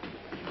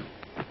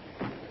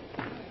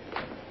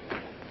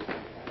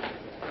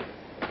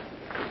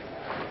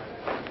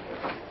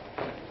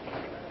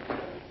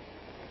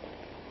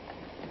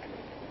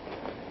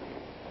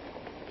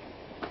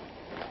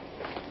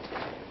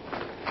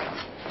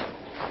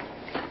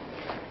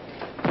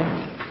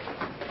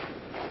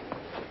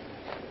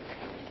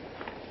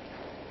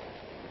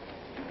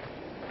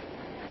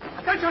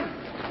 Attention!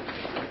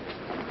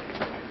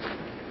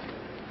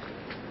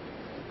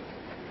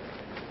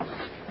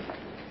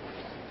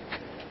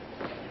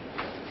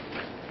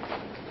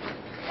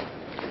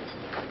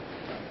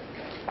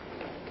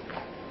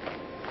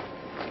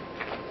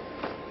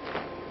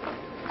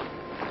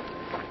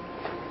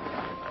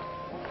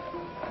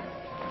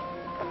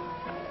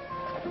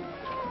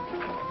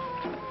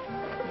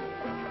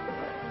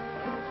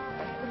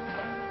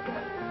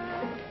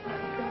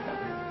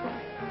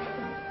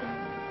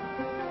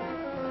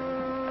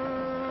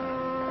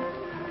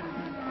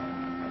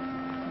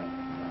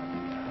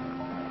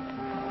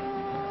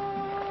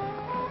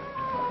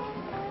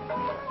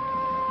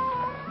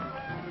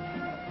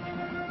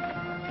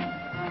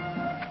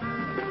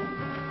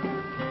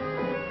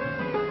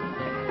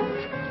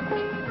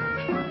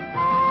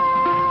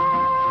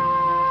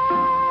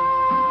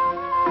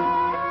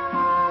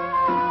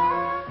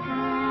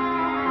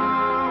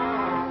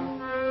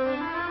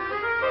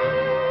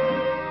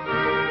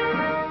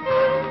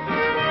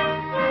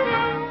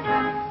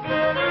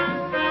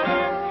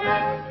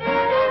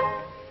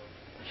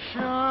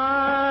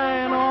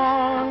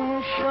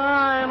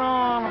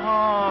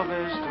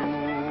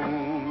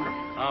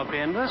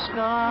 in the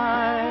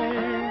sky.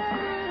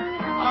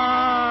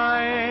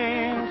 I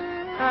ain't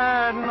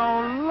had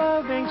no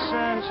loving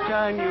since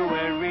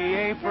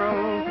January,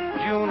 April,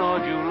 June or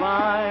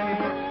July.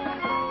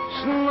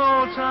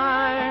 Snow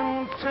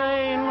time,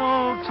 tain't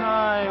no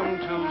time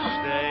to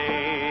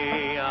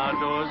stay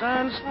outdoors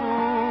and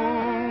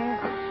spoon.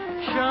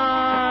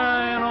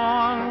 Shine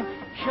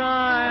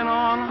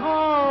on,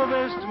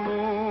 harvest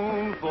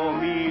moon for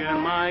me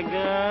and my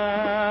gal.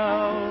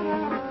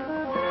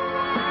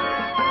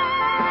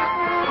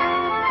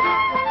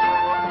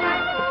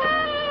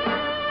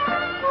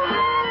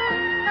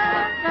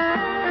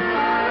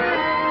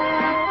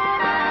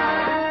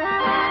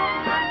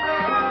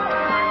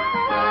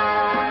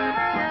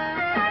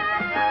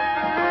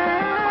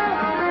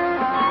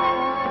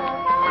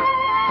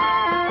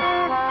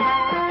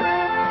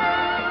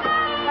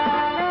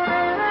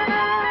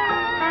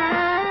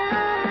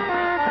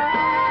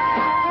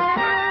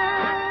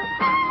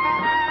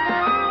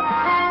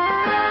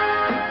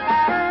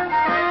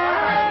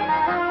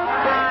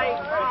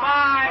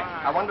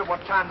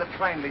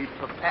 train leaves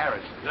for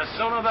Paris. The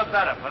sooner the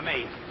better for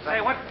me.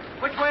 Say,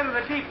 which way to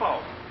the depot?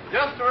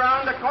 Just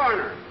around the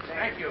corner.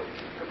 Thank you.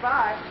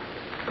 Goodbye.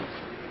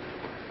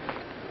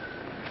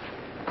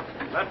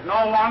 Let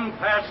no one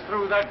pass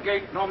through that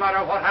gate, no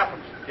matter what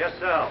happens. Yes,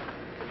 sir.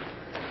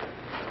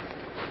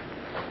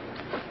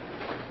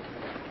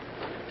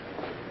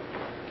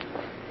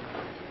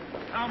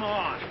 Come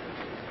on.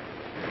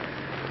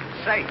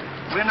 Say,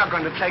 we're not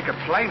going to take a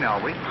plane,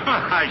 are we?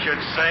 I should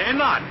say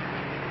not.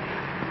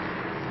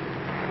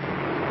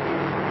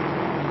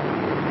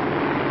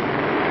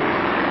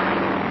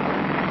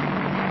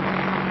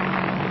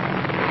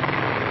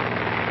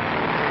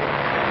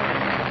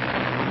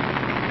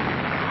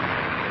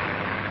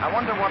 I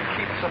wonder what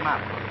keeps them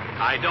up.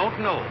 I don't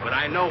know, but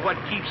I know what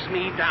keeps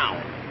me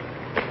down.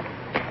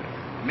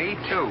 Me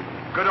too.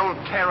 Good old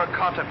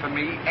terracotta for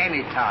me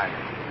anytime.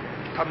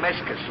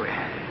 Promiscuously.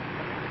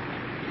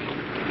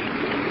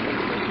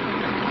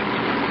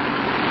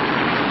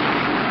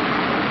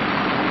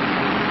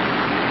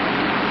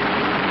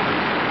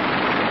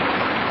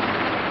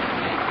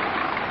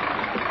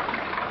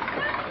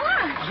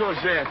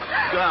 Georgette,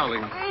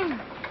 darling.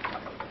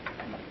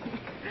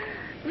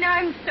 Now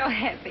I'm so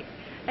happy.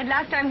 At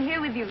last I'm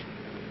here with you.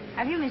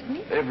 Have you missed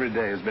me? Every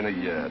day has been a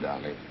year,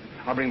 darling.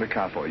 I'll bring the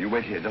car for you.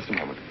 Wait here just a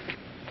moment.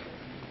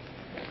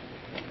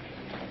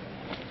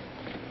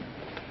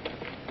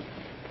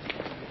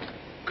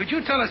 Could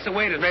you tell us the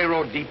way to the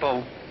railroad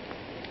depot?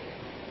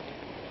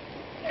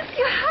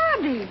 Mr.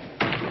 Hardy.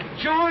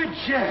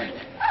 Georgette,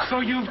 so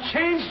you've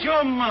changed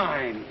your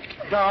mind.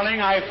 Darling,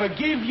 I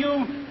forgive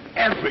you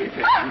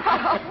everything.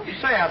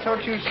 Say, I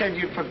thought you said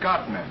you'd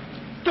forgotten her.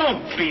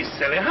 Don't be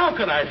silly. How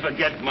could I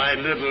forget my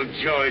little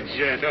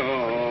Georgette?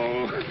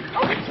 Oh.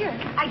 Oh, monsieur,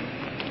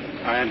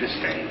 I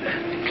understand.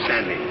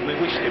 Sandy, we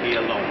wish to be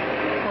alone.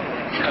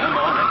 Come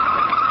on.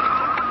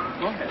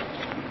 Go ahead.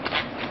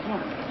 Go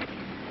on.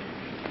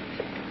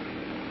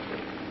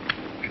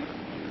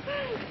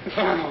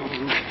 Oh.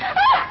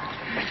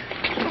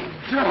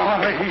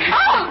 Darling.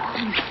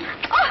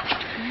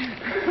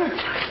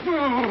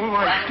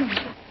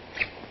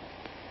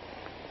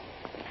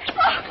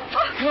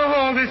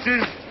 Oh, this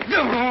is...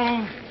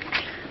 Oh,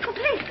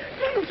 please,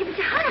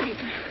 Mr. Hardy.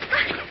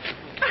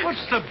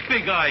 What's the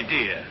big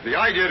idea? The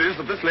idea is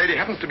that this lady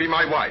happens to be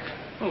my wife.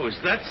 Oh, is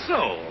that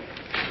so?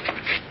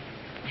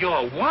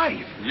 Your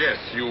wife? Yes,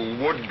 you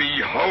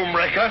would-be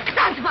homewrecker.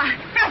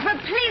 Francois,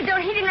 please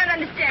don't. He did not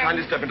understand.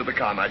 Kindly step into the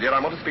car, my dear. I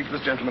want to speak to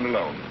this gentleman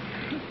alone.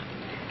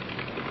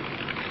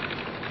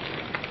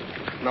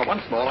 Now,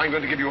 once more, I'm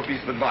going to give you a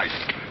piece of advice.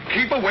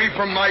 Keep away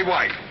from my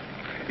wife.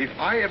 If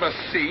I ever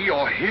see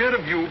or hear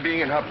of you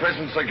being in her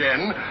presence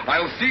again,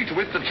 I'll see to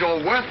it that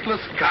your worthless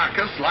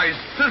carcass lies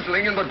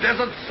sizzling in the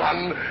desert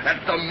sun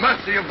at the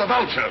mercy of the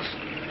vultures.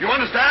 You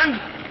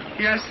understand?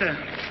 Yes, sir.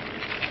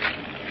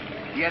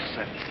 Yes,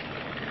 sir.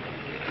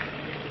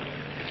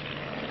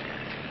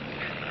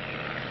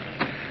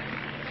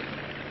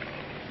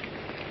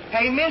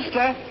 Hey,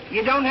 mister,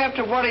 you don't have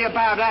to worry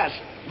about us.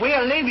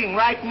 We're leaving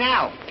right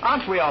now.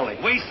 Aren't we, Ollie?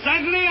 We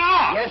certainly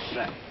are. Yes,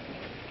 sir.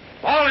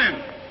 Fall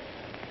in.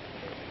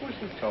 Who's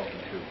he talking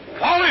to?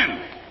 Fall in.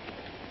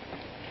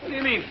 What do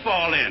you mean,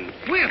 fall in?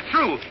 We're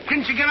through.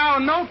 Didn't you get our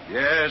note?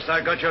 Yes,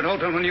 I got your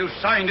note, and when you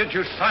signed it,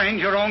 you signed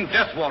your own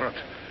death warrant.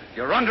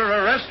 You're under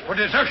arrest for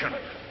desertion.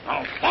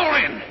 Now, fall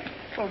in.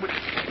 Throw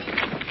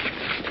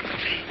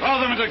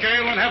them into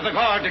jail and have the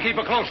guard to keep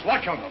a close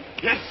watch on them.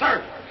 Yes,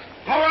 sir.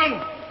 Go on.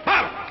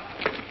 Out.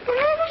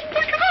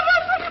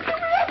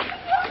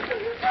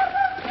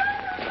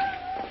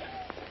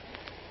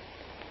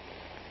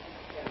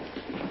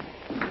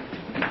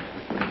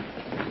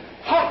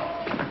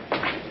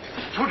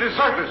 Two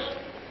deserters.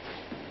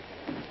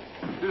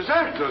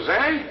 Deserters,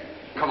 eh?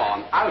 Come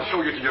on, I'll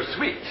show you to your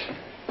suite.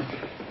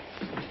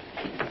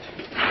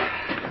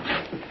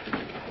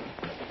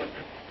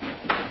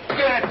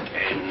 Get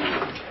in.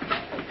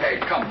 Hey,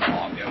 come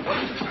on, you.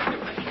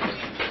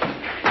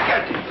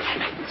 Get in.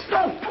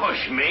 Don't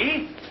push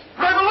me.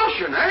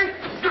 Revolution, eh?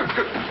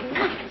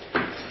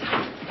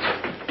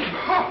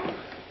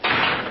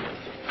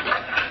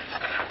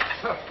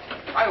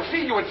 I'll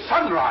see you at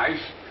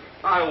sunrise.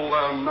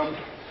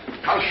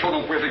 I'll show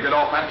them where to get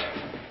off at.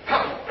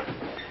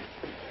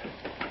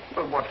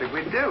 Well, what did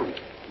we do?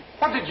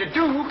 What did you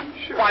do?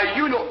 Sure. Why,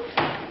 you know...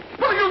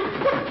 What are you...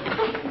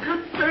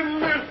 Get in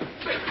there.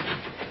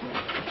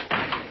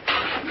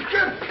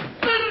 Get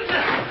in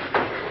there.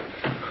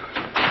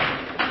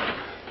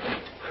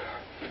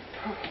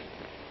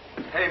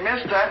 Hey,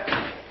 mister.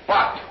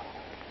 What?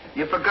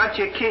 You forgot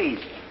your keys.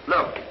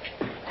 Look.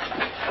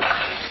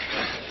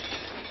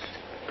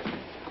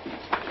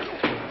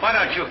 Why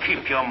don't you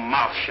keep your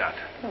mouth shut?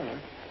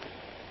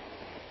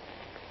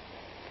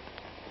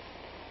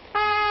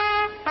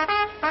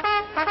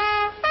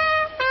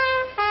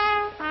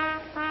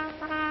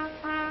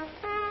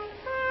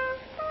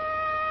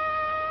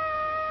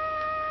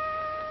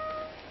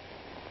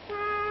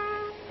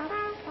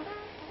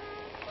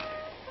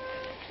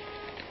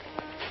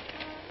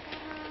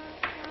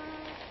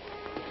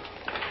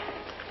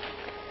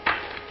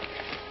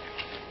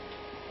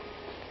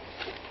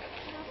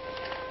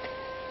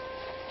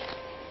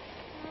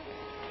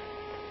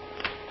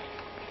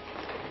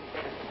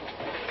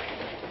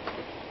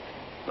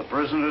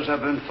 prisoners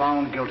have been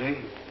found guilty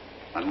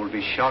and will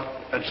be shot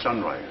at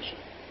sunrise.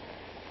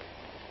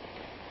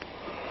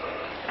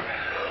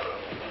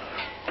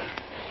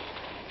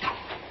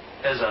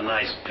 There's a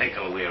nice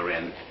pickle we're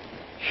in.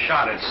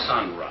 Shot at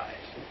sunrise.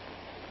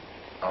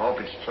 I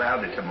hope it's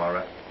cloudy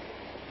tomorrow.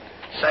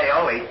 Say,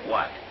 Ollie.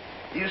 What?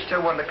 Do you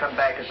still want to come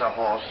back as a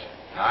horse?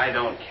 I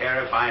don't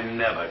care if I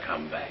never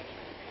come back.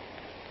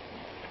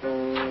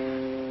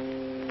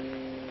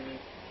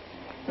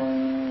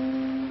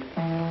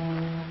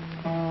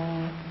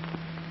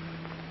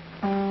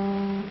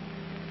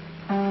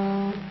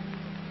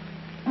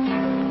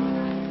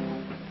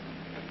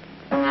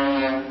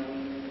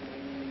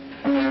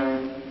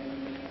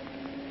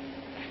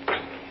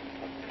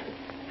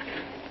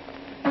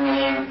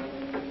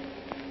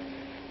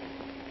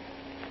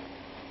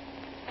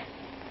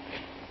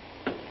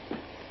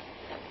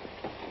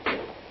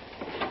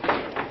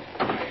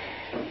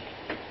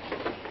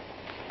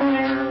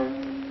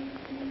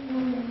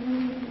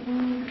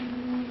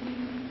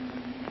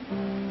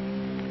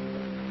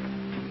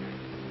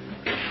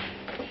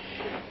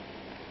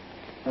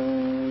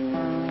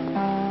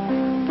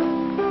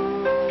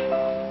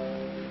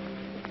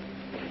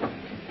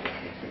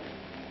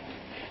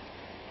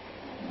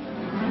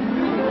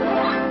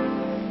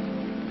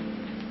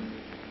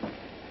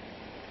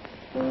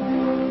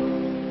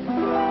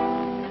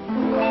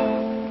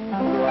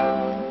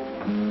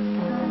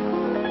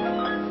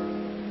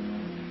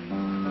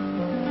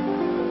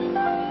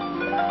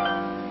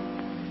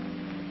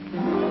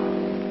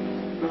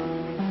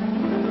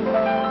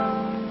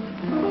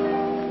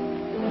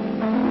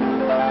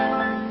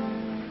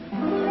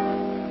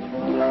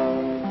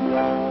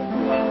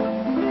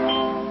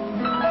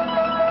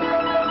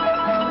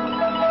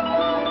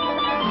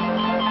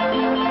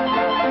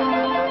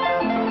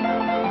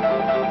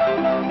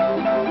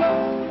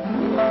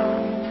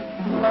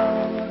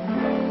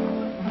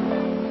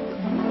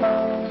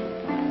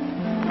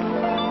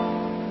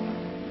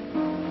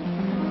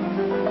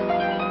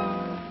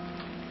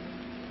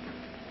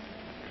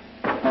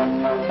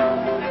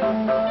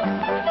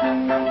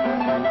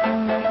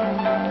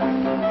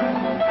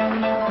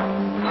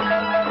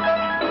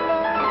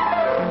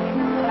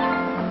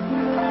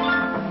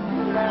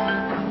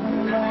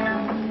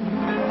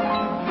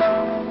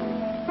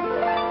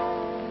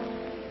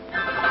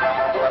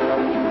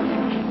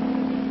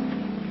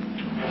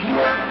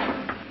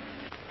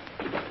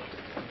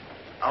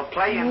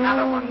 Play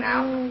another one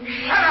now.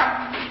 Shut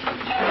up!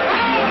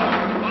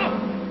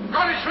 Go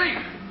to sleep!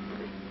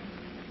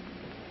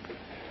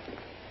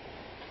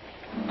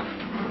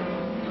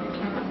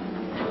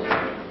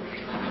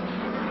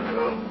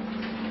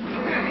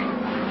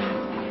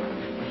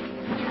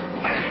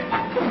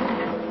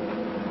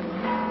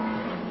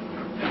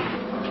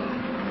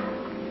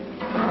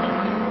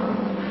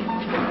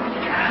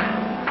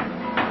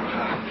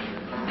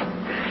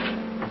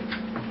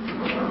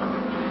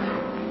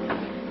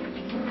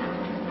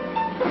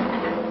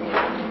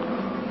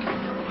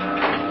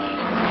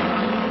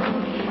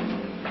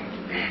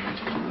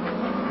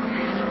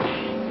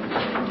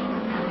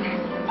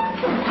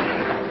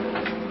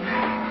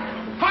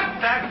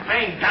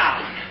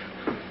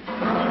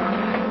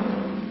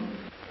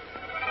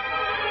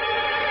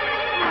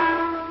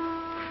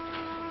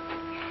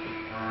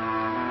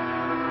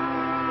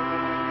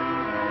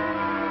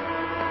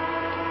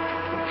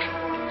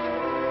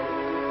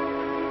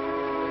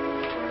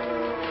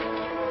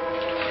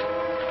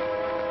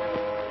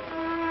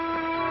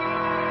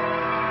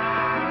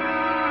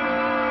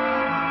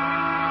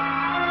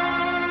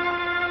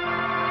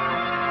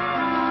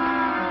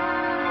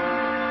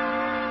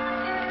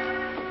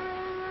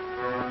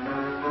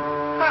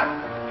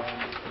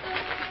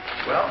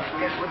 Well,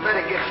 guess we'd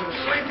better get some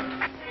sleep.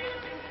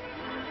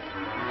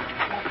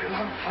 Won't be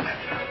long for that.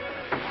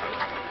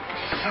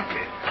 Suck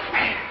it.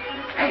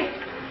 Hey.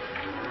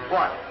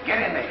 What?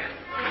 Get in there.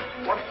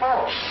 What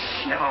for?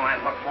 Shh, never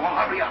mind what for.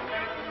 Hurry up.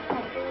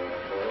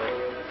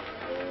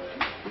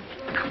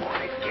 Come on,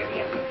 get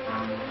in.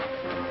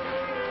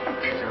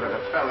 So let a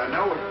fella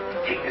know.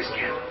 Take this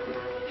candle.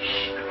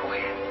 Shh, now go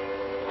ahead.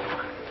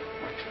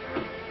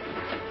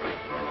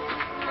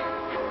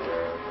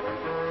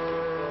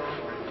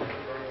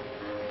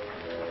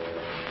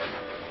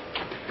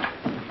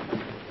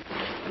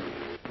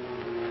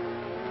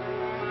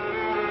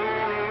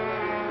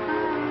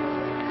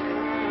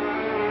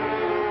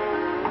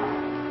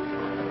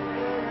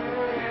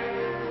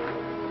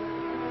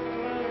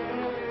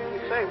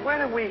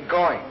 Where are we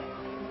going?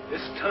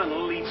 This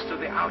tunnel leads to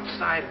the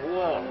outside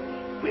wall.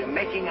 We're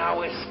making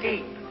our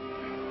escape.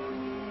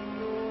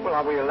 Well,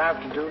 are we allowed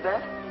to do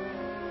that?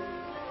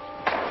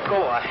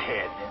 Go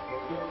ahead.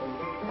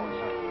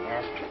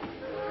 Yes.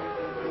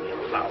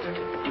 We're allowed to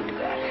do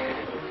that.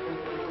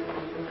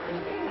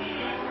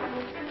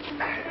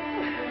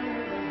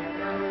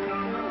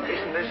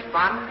 Isn't this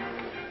fun?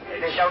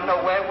 They don't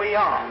know where we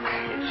are.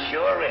 It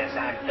sure is.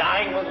 I'm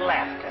dying with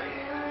laughter.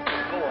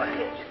 Go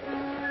ahead.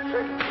 Do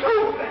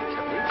that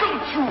to me.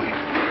 Don't you it.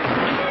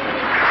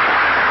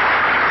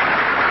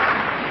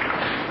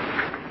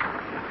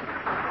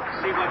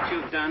 See what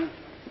you've done?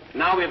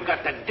 Now we've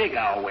got to dig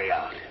our way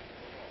out.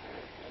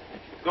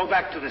 Go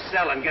back to the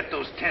cell and get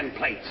those 10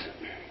 plates.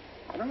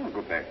 I don't want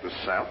to go back to the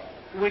cell.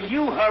 Will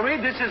you hurry?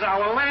 This is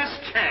our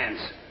last chance.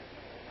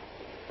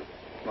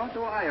 Why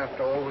do I have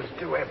to always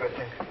do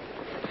everything?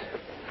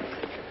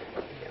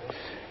 Yes.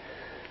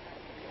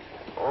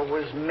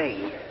 Always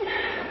me.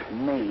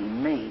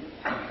 Me.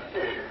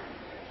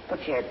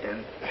 What's your head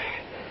doing?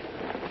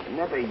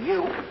 Never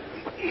you.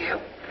 You.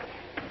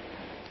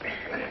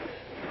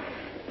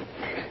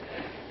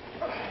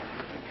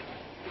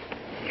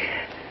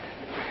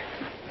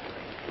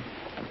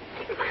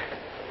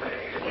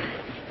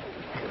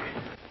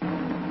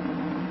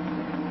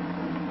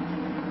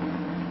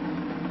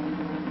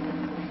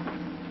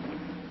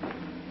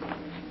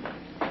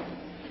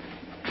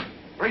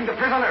 Bring the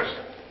prisoners.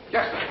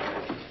 Yes, sir.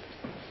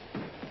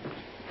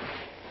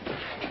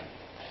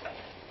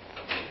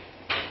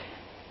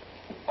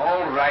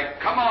 All right,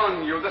 come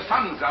on, you. The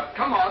sun's up.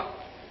 Come on.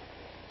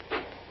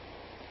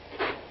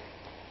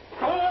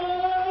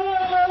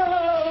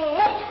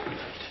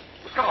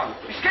 Come on.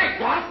 Escape,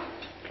 what?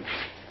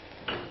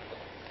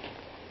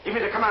 Give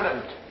me the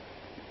commandant.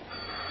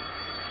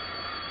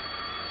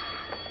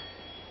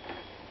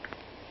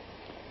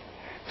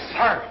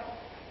 Sir,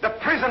 the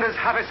prisoners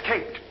have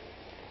escaped.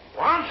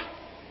 What?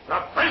 The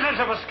prisoners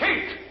have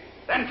escaped.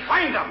 Then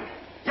find them.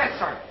 Yes,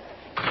 sir.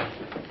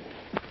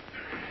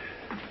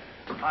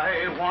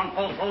 I want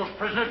both those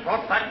prisoners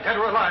brought back dead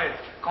or alive.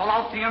 Call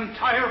out the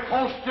entire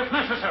post if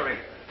necessary.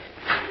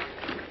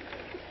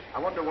 I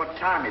wonder what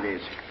time it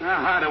is.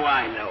 How do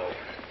I know?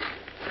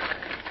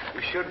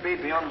 We should be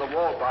beyond the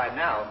wall by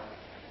now.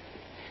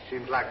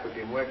 Seems like we've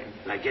been working.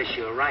 I guess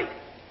you're right.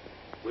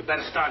 We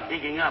better start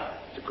digging up.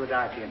 It's a good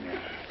idea,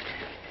 man.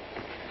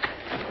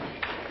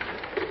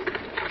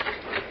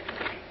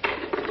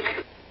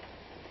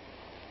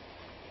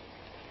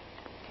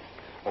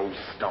 Oh,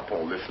 stop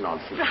all this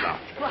nonsense now.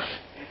 What?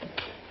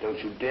 Don't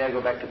you dare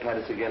go back to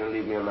Paris again and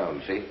leave me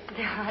alone, see?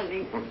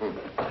 Darling.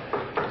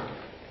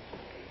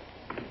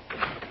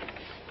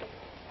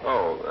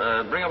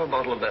 Bring up a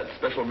bottle of that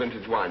special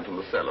vintage wine from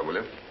the cellar, will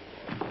you?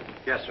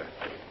 Yes, sir.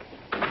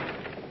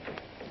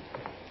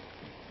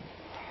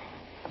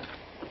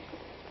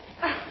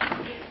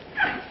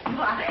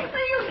 Why?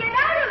 Will you get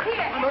out of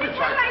here? I'm only It's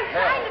trying not to my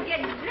help. time to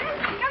get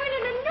dressed. You come in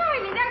and annoy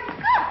me. That's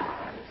good.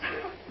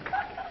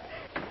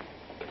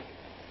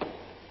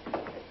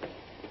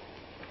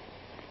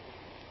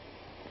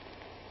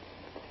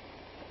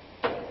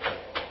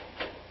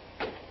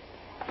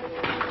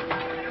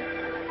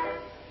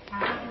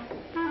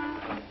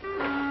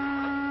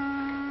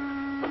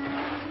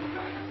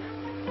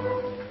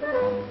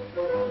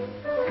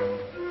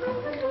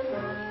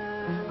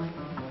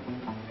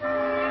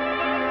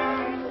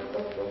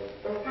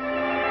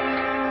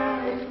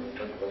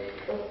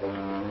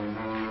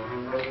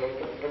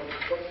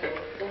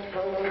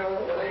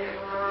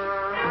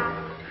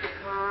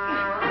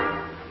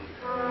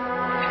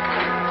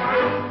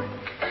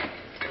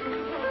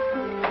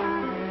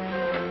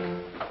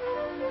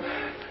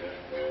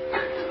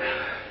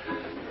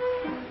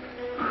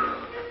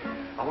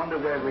 I wonder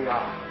where we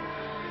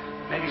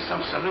are. Maybe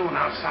some saloon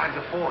outside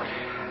the fort.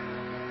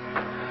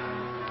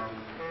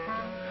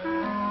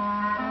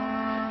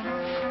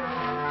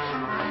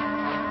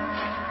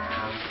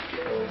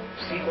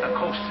 See if the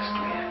coast is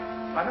clear.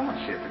 I don't want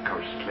to see if the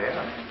coast is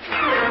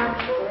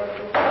clear.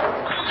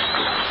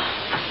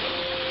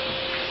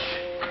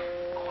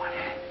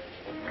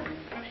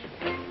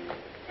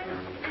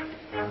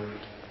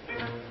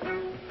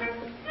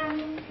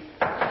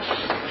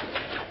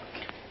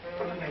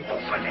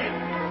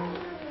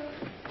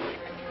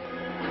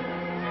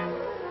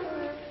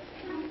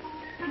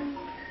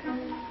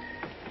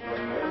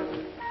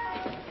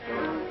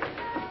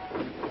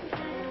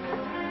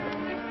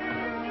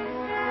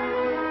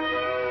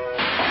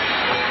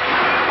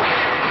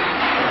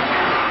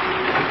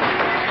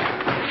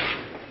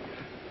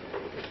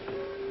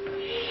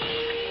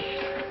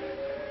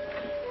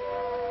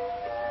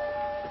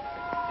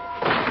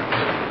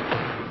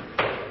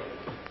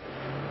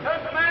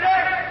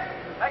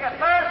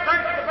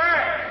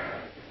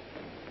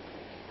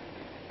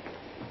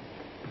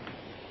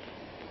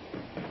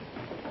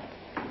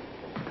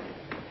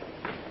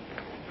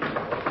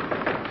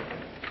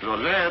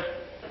 Laurel,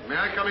 may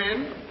I come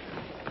in?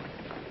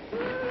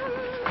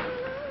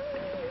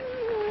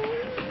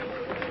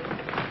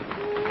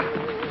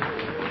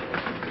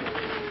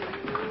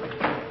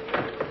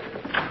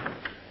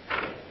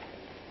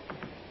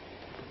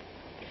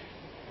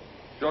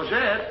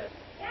 Georgette?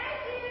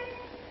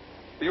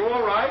 Are you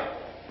all right?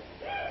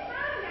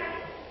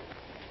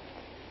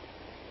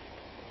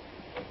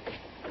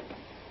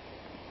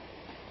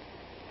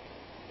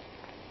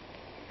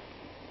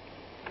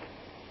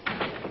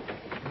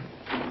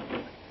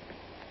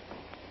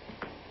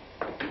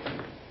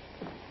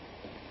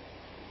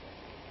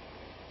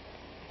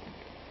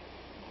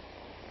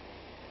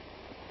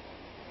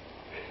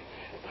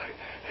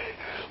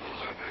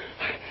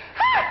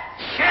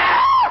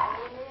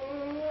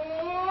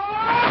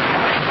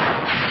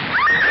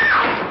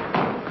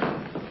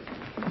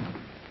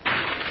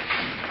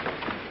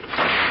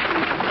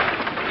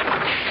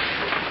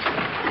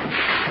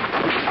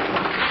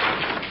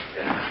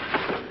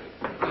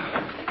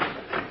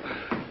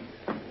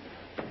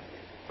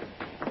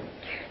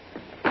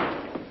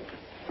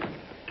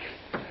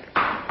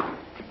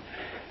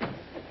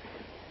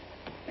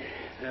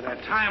 At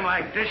a time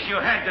like this, you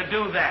had to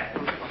do that.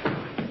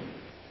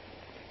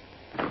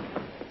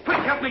 Quick,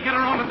 help me get her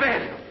on the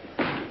bed.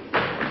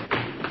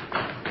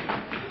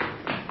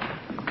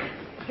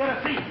 Get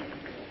a seat.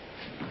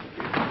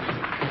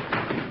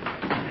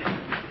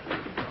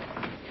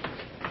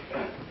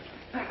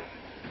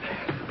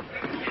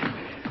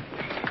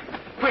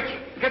 Quick,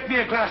 get me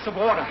a glass of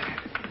water.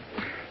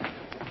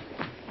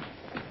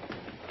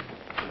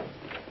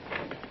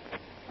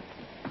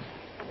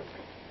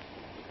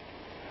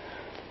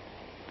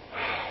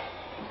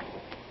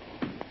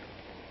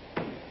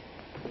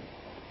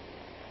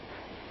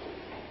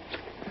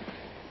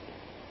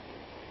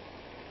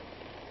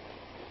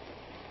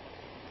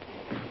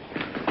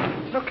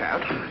 Look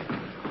out.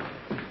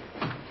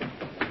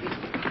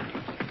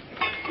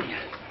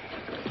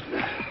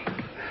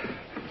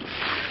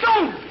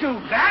 Don't do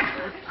that!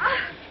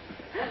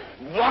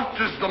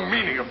 What is the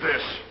meaning of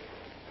this?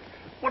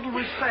 What'll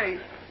we say?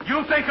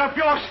 You think up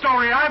your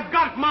story. I've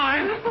got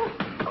mine.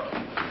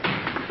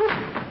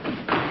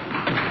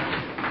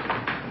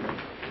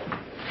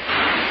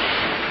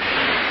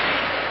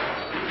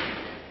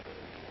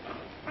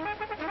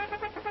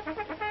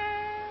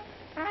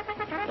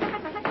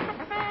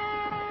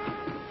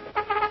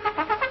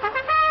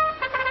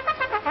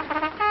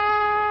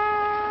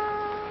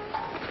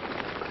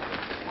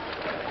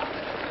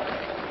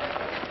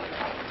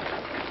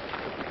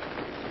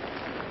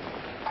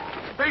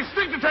 Pay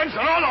strict attention,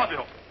 all of you.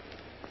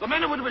 The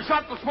men who were to be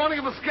shot this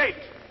morning have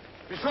escaped.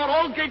 Be sure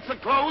all gates are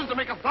closed and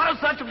make a thorough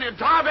search of the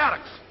entire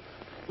barracks.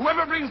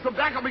 Whoever brings them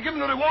back will be given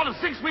the reward of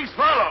 6 weeks'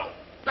 furlough.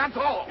 That's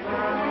all.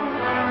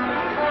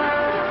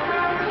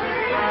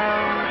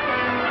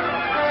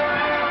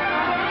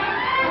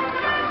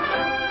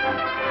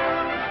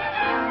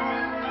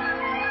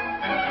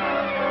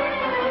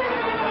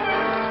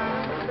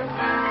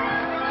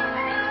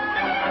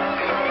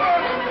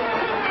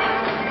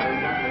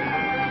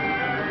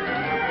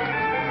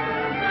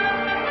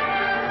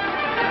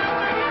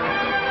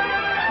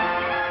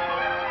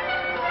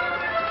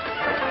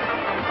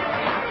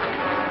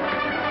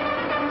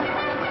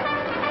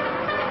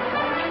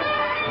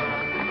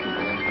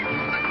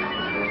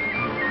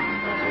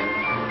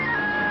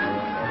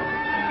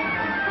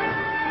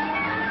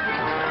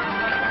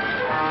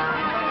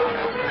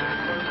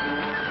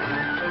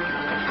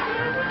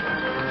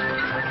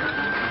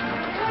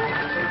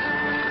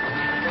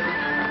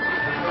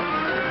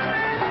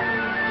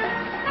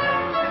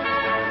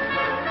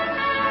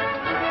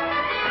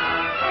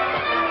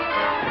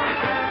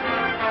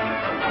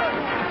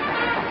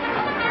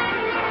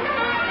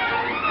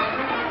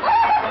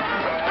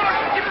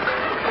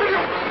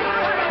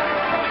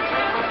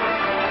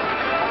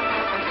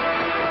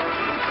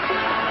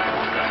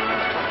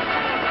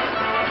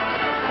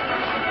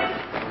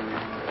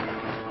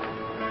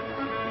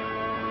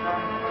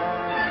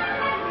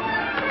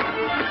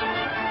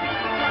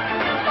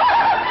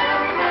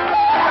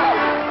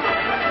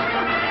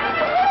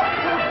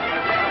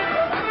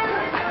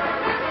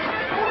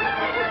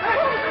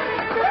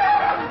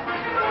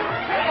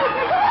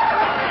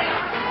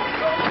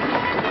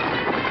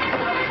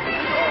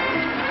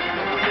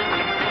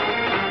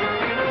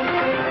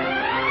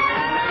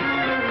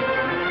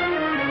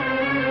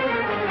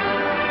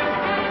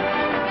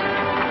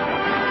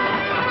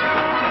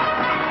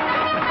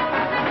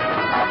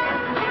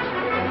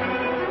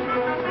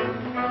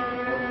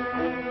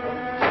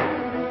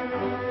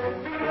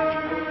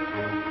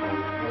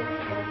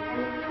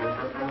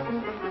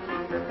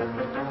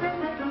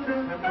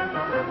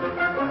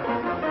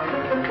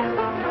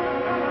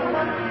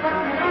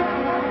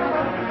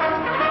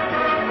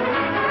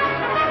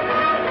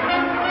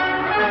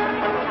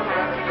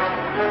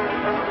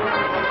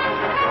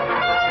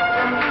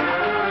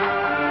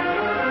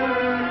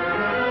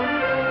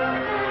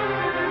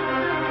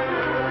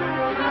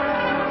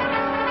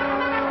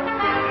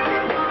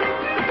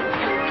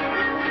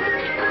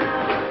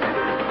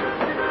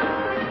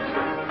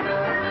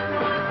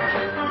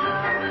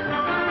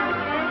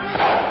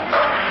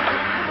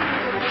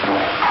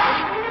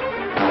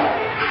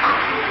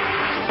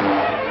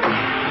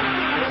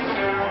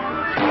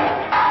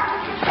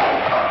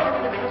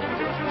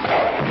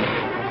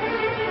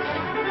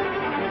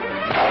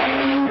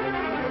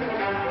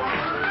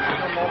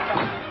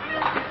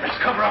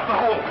 Cover up the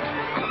hole.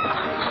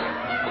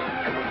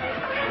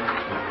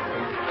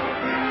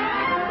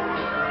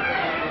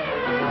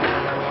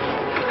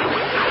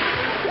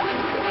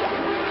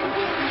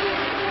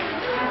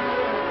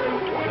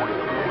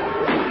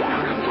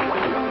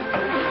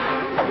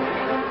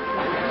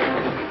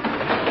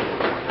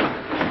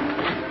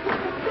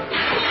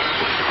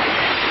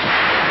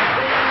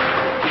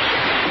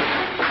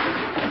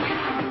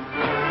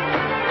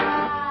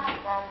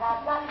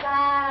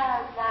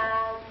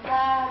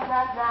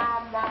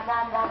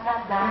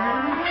 Bye.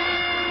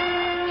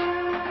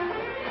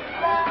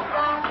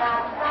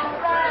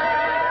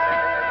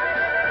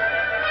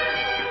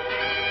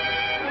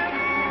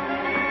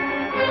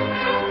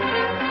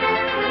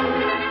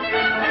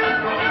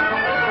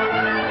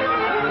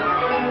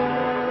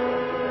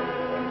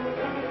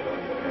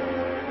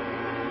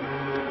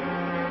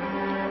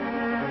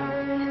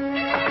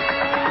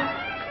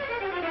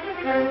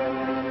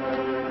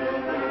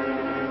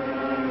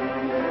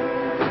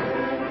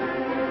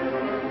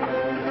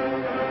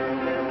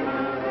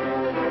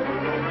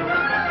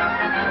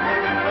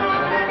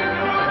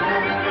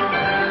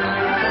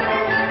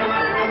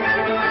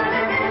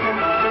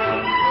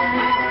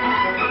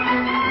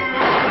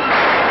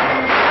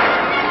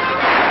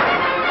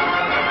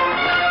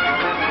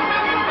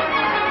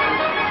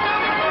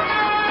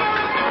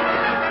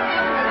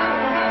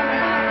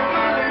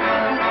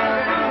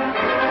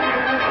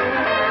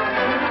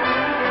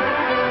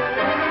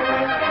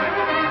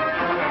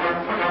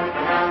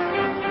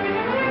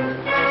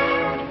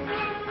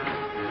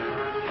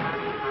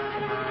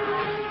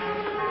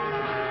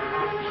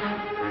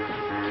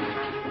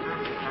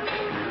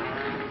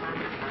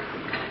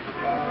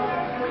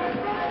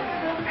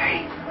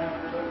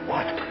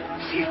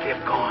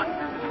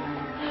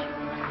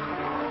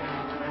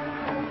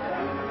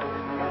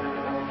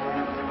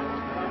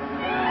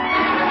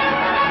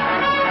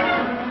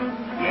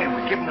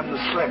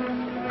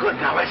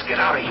 Now, let's get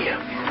out of here.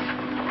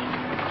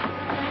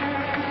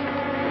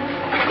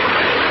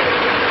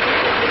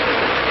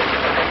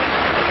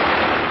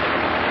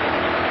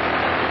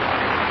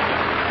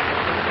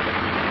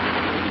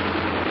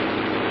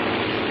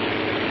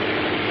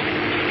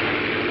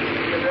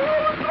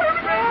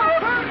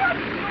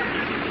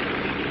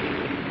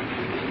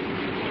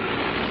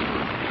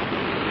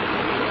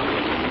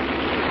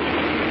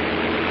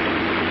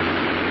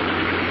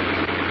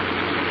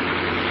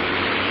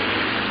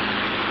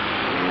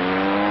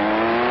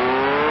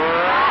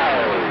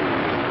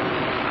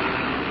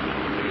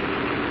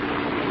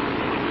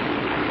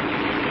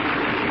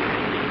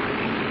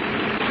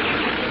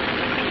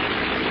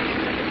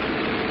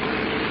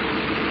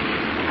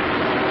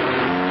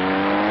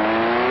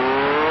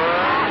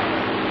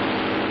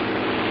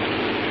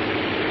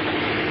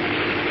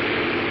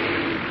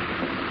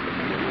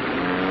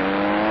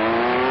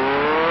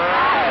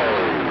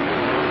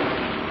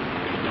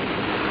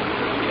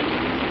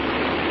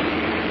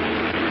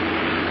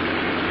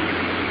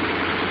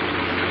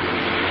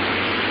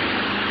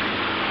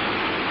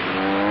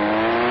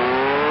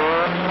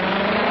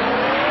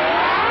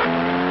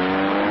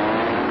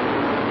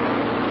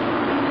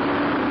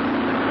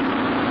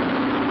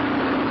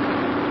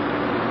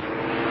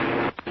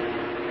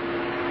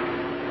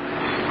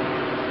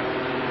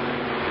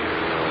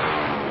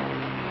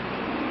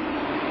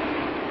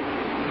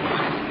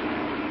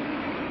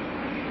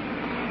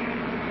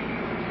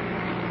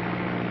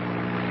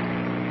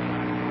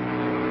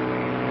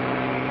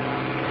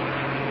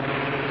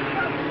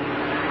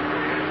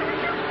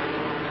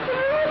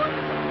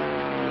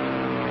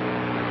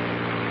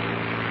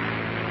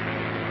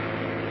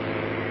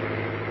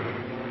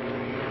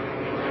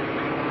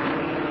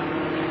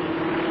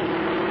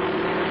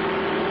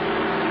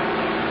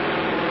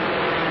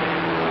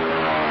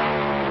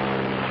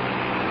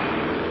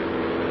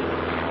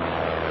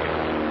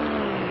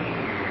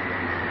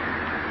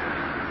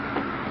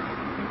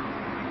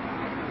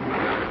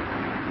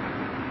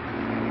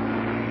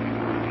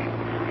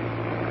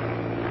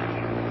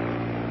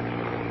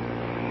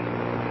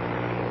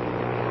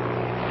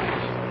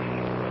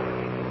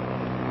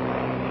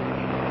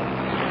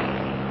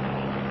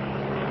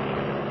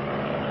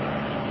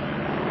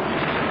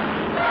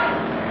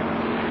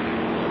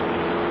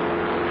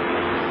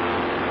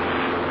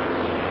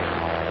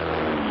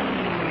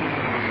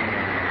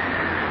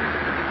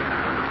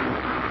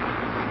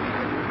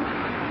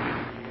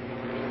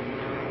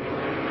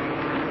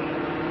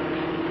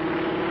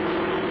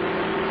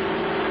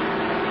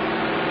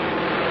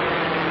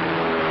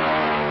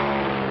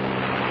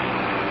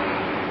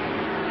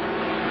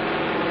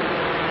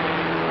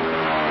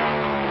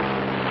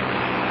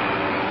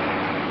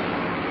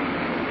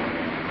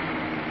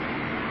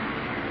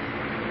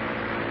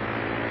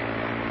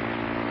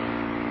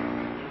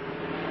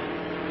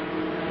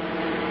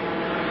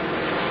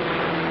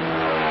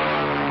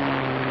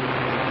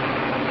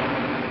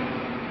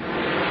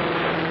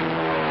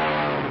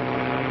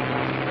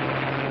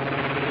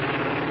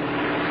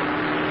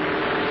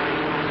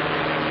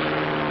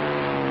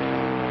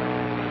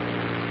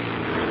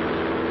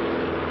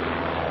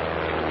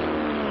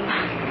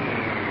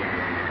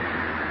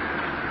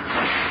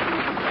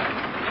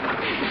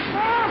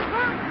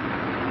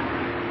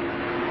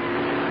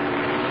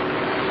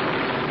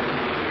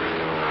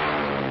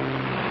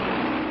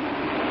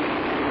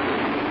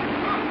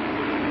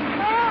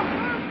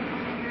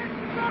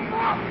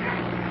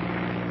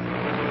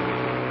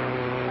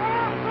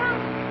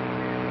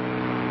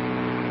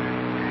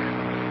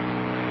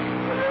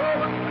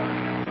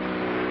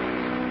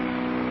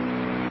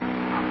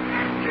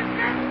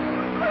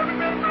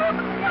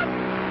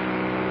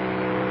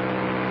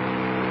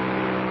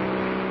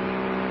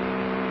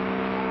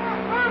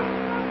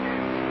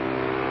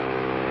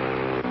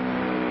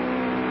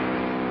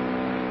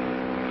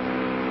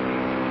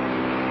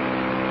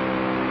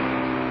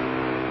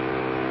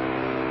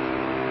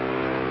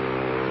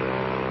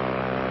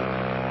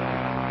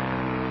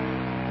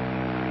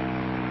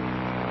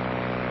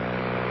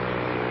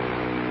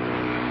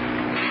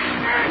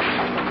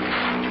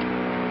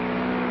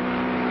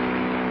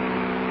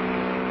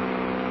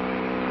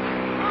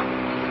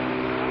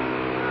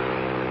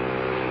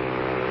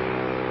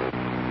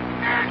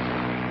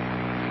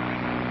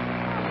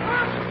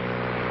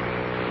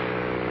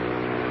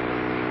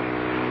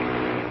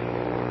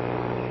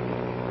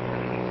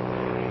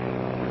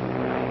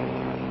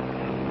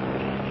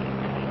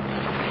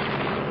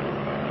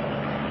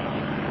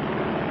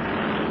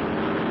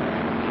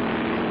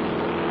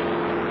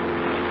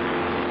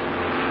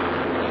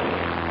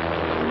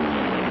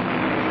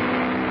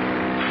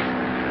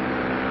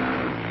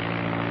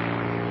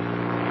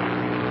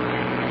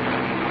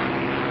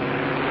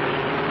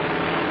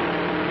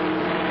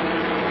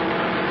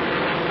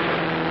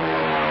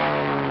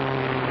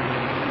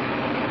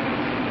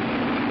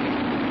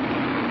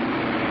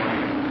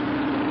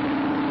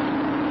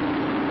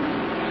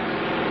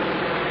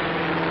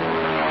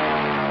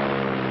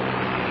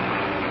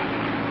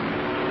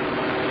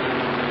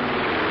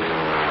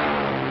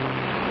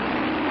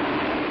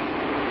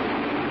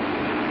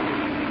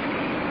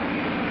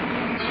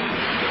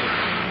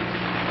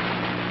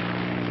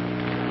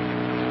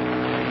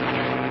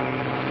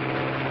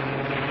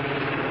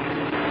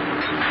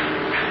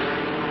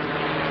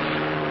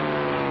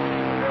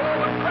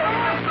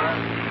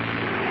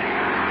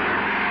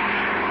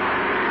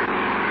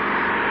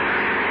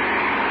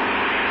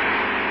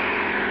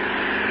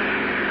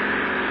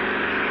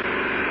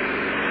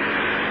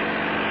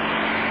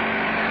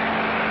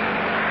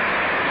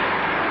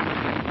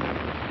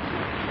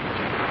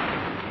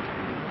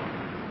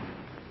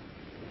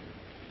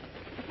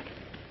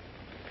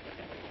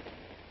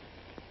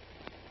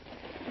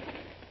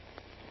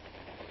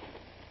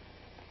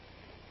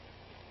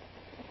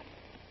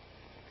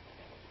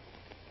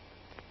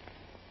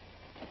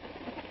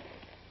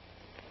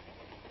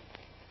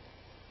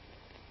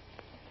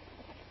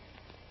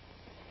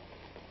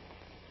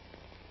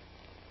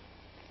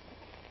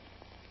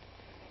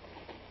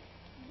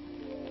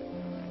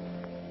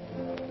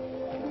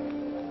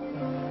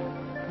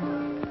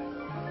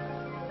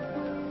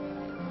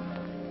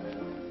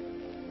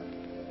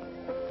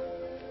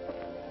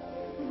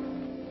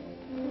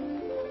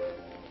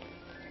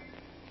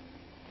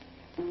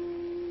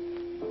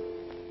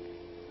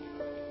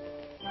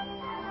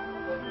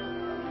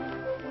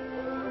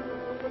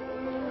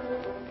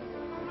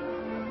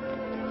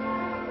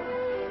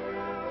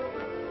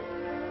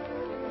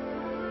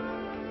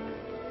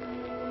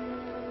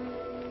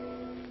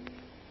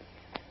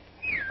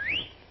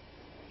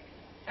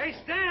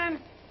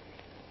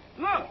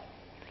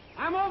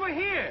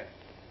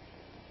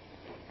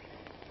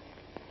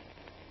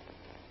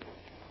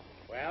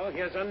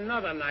 here's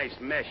another nice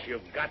mess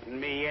you've gotten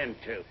me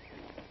into.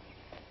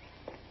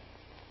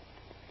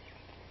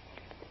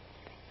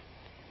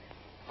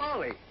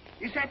 Ollie,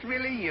 is that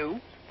really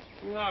you?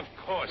 Of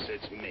course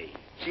it's me.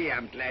 Gee,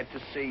 I'm glad to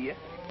see you.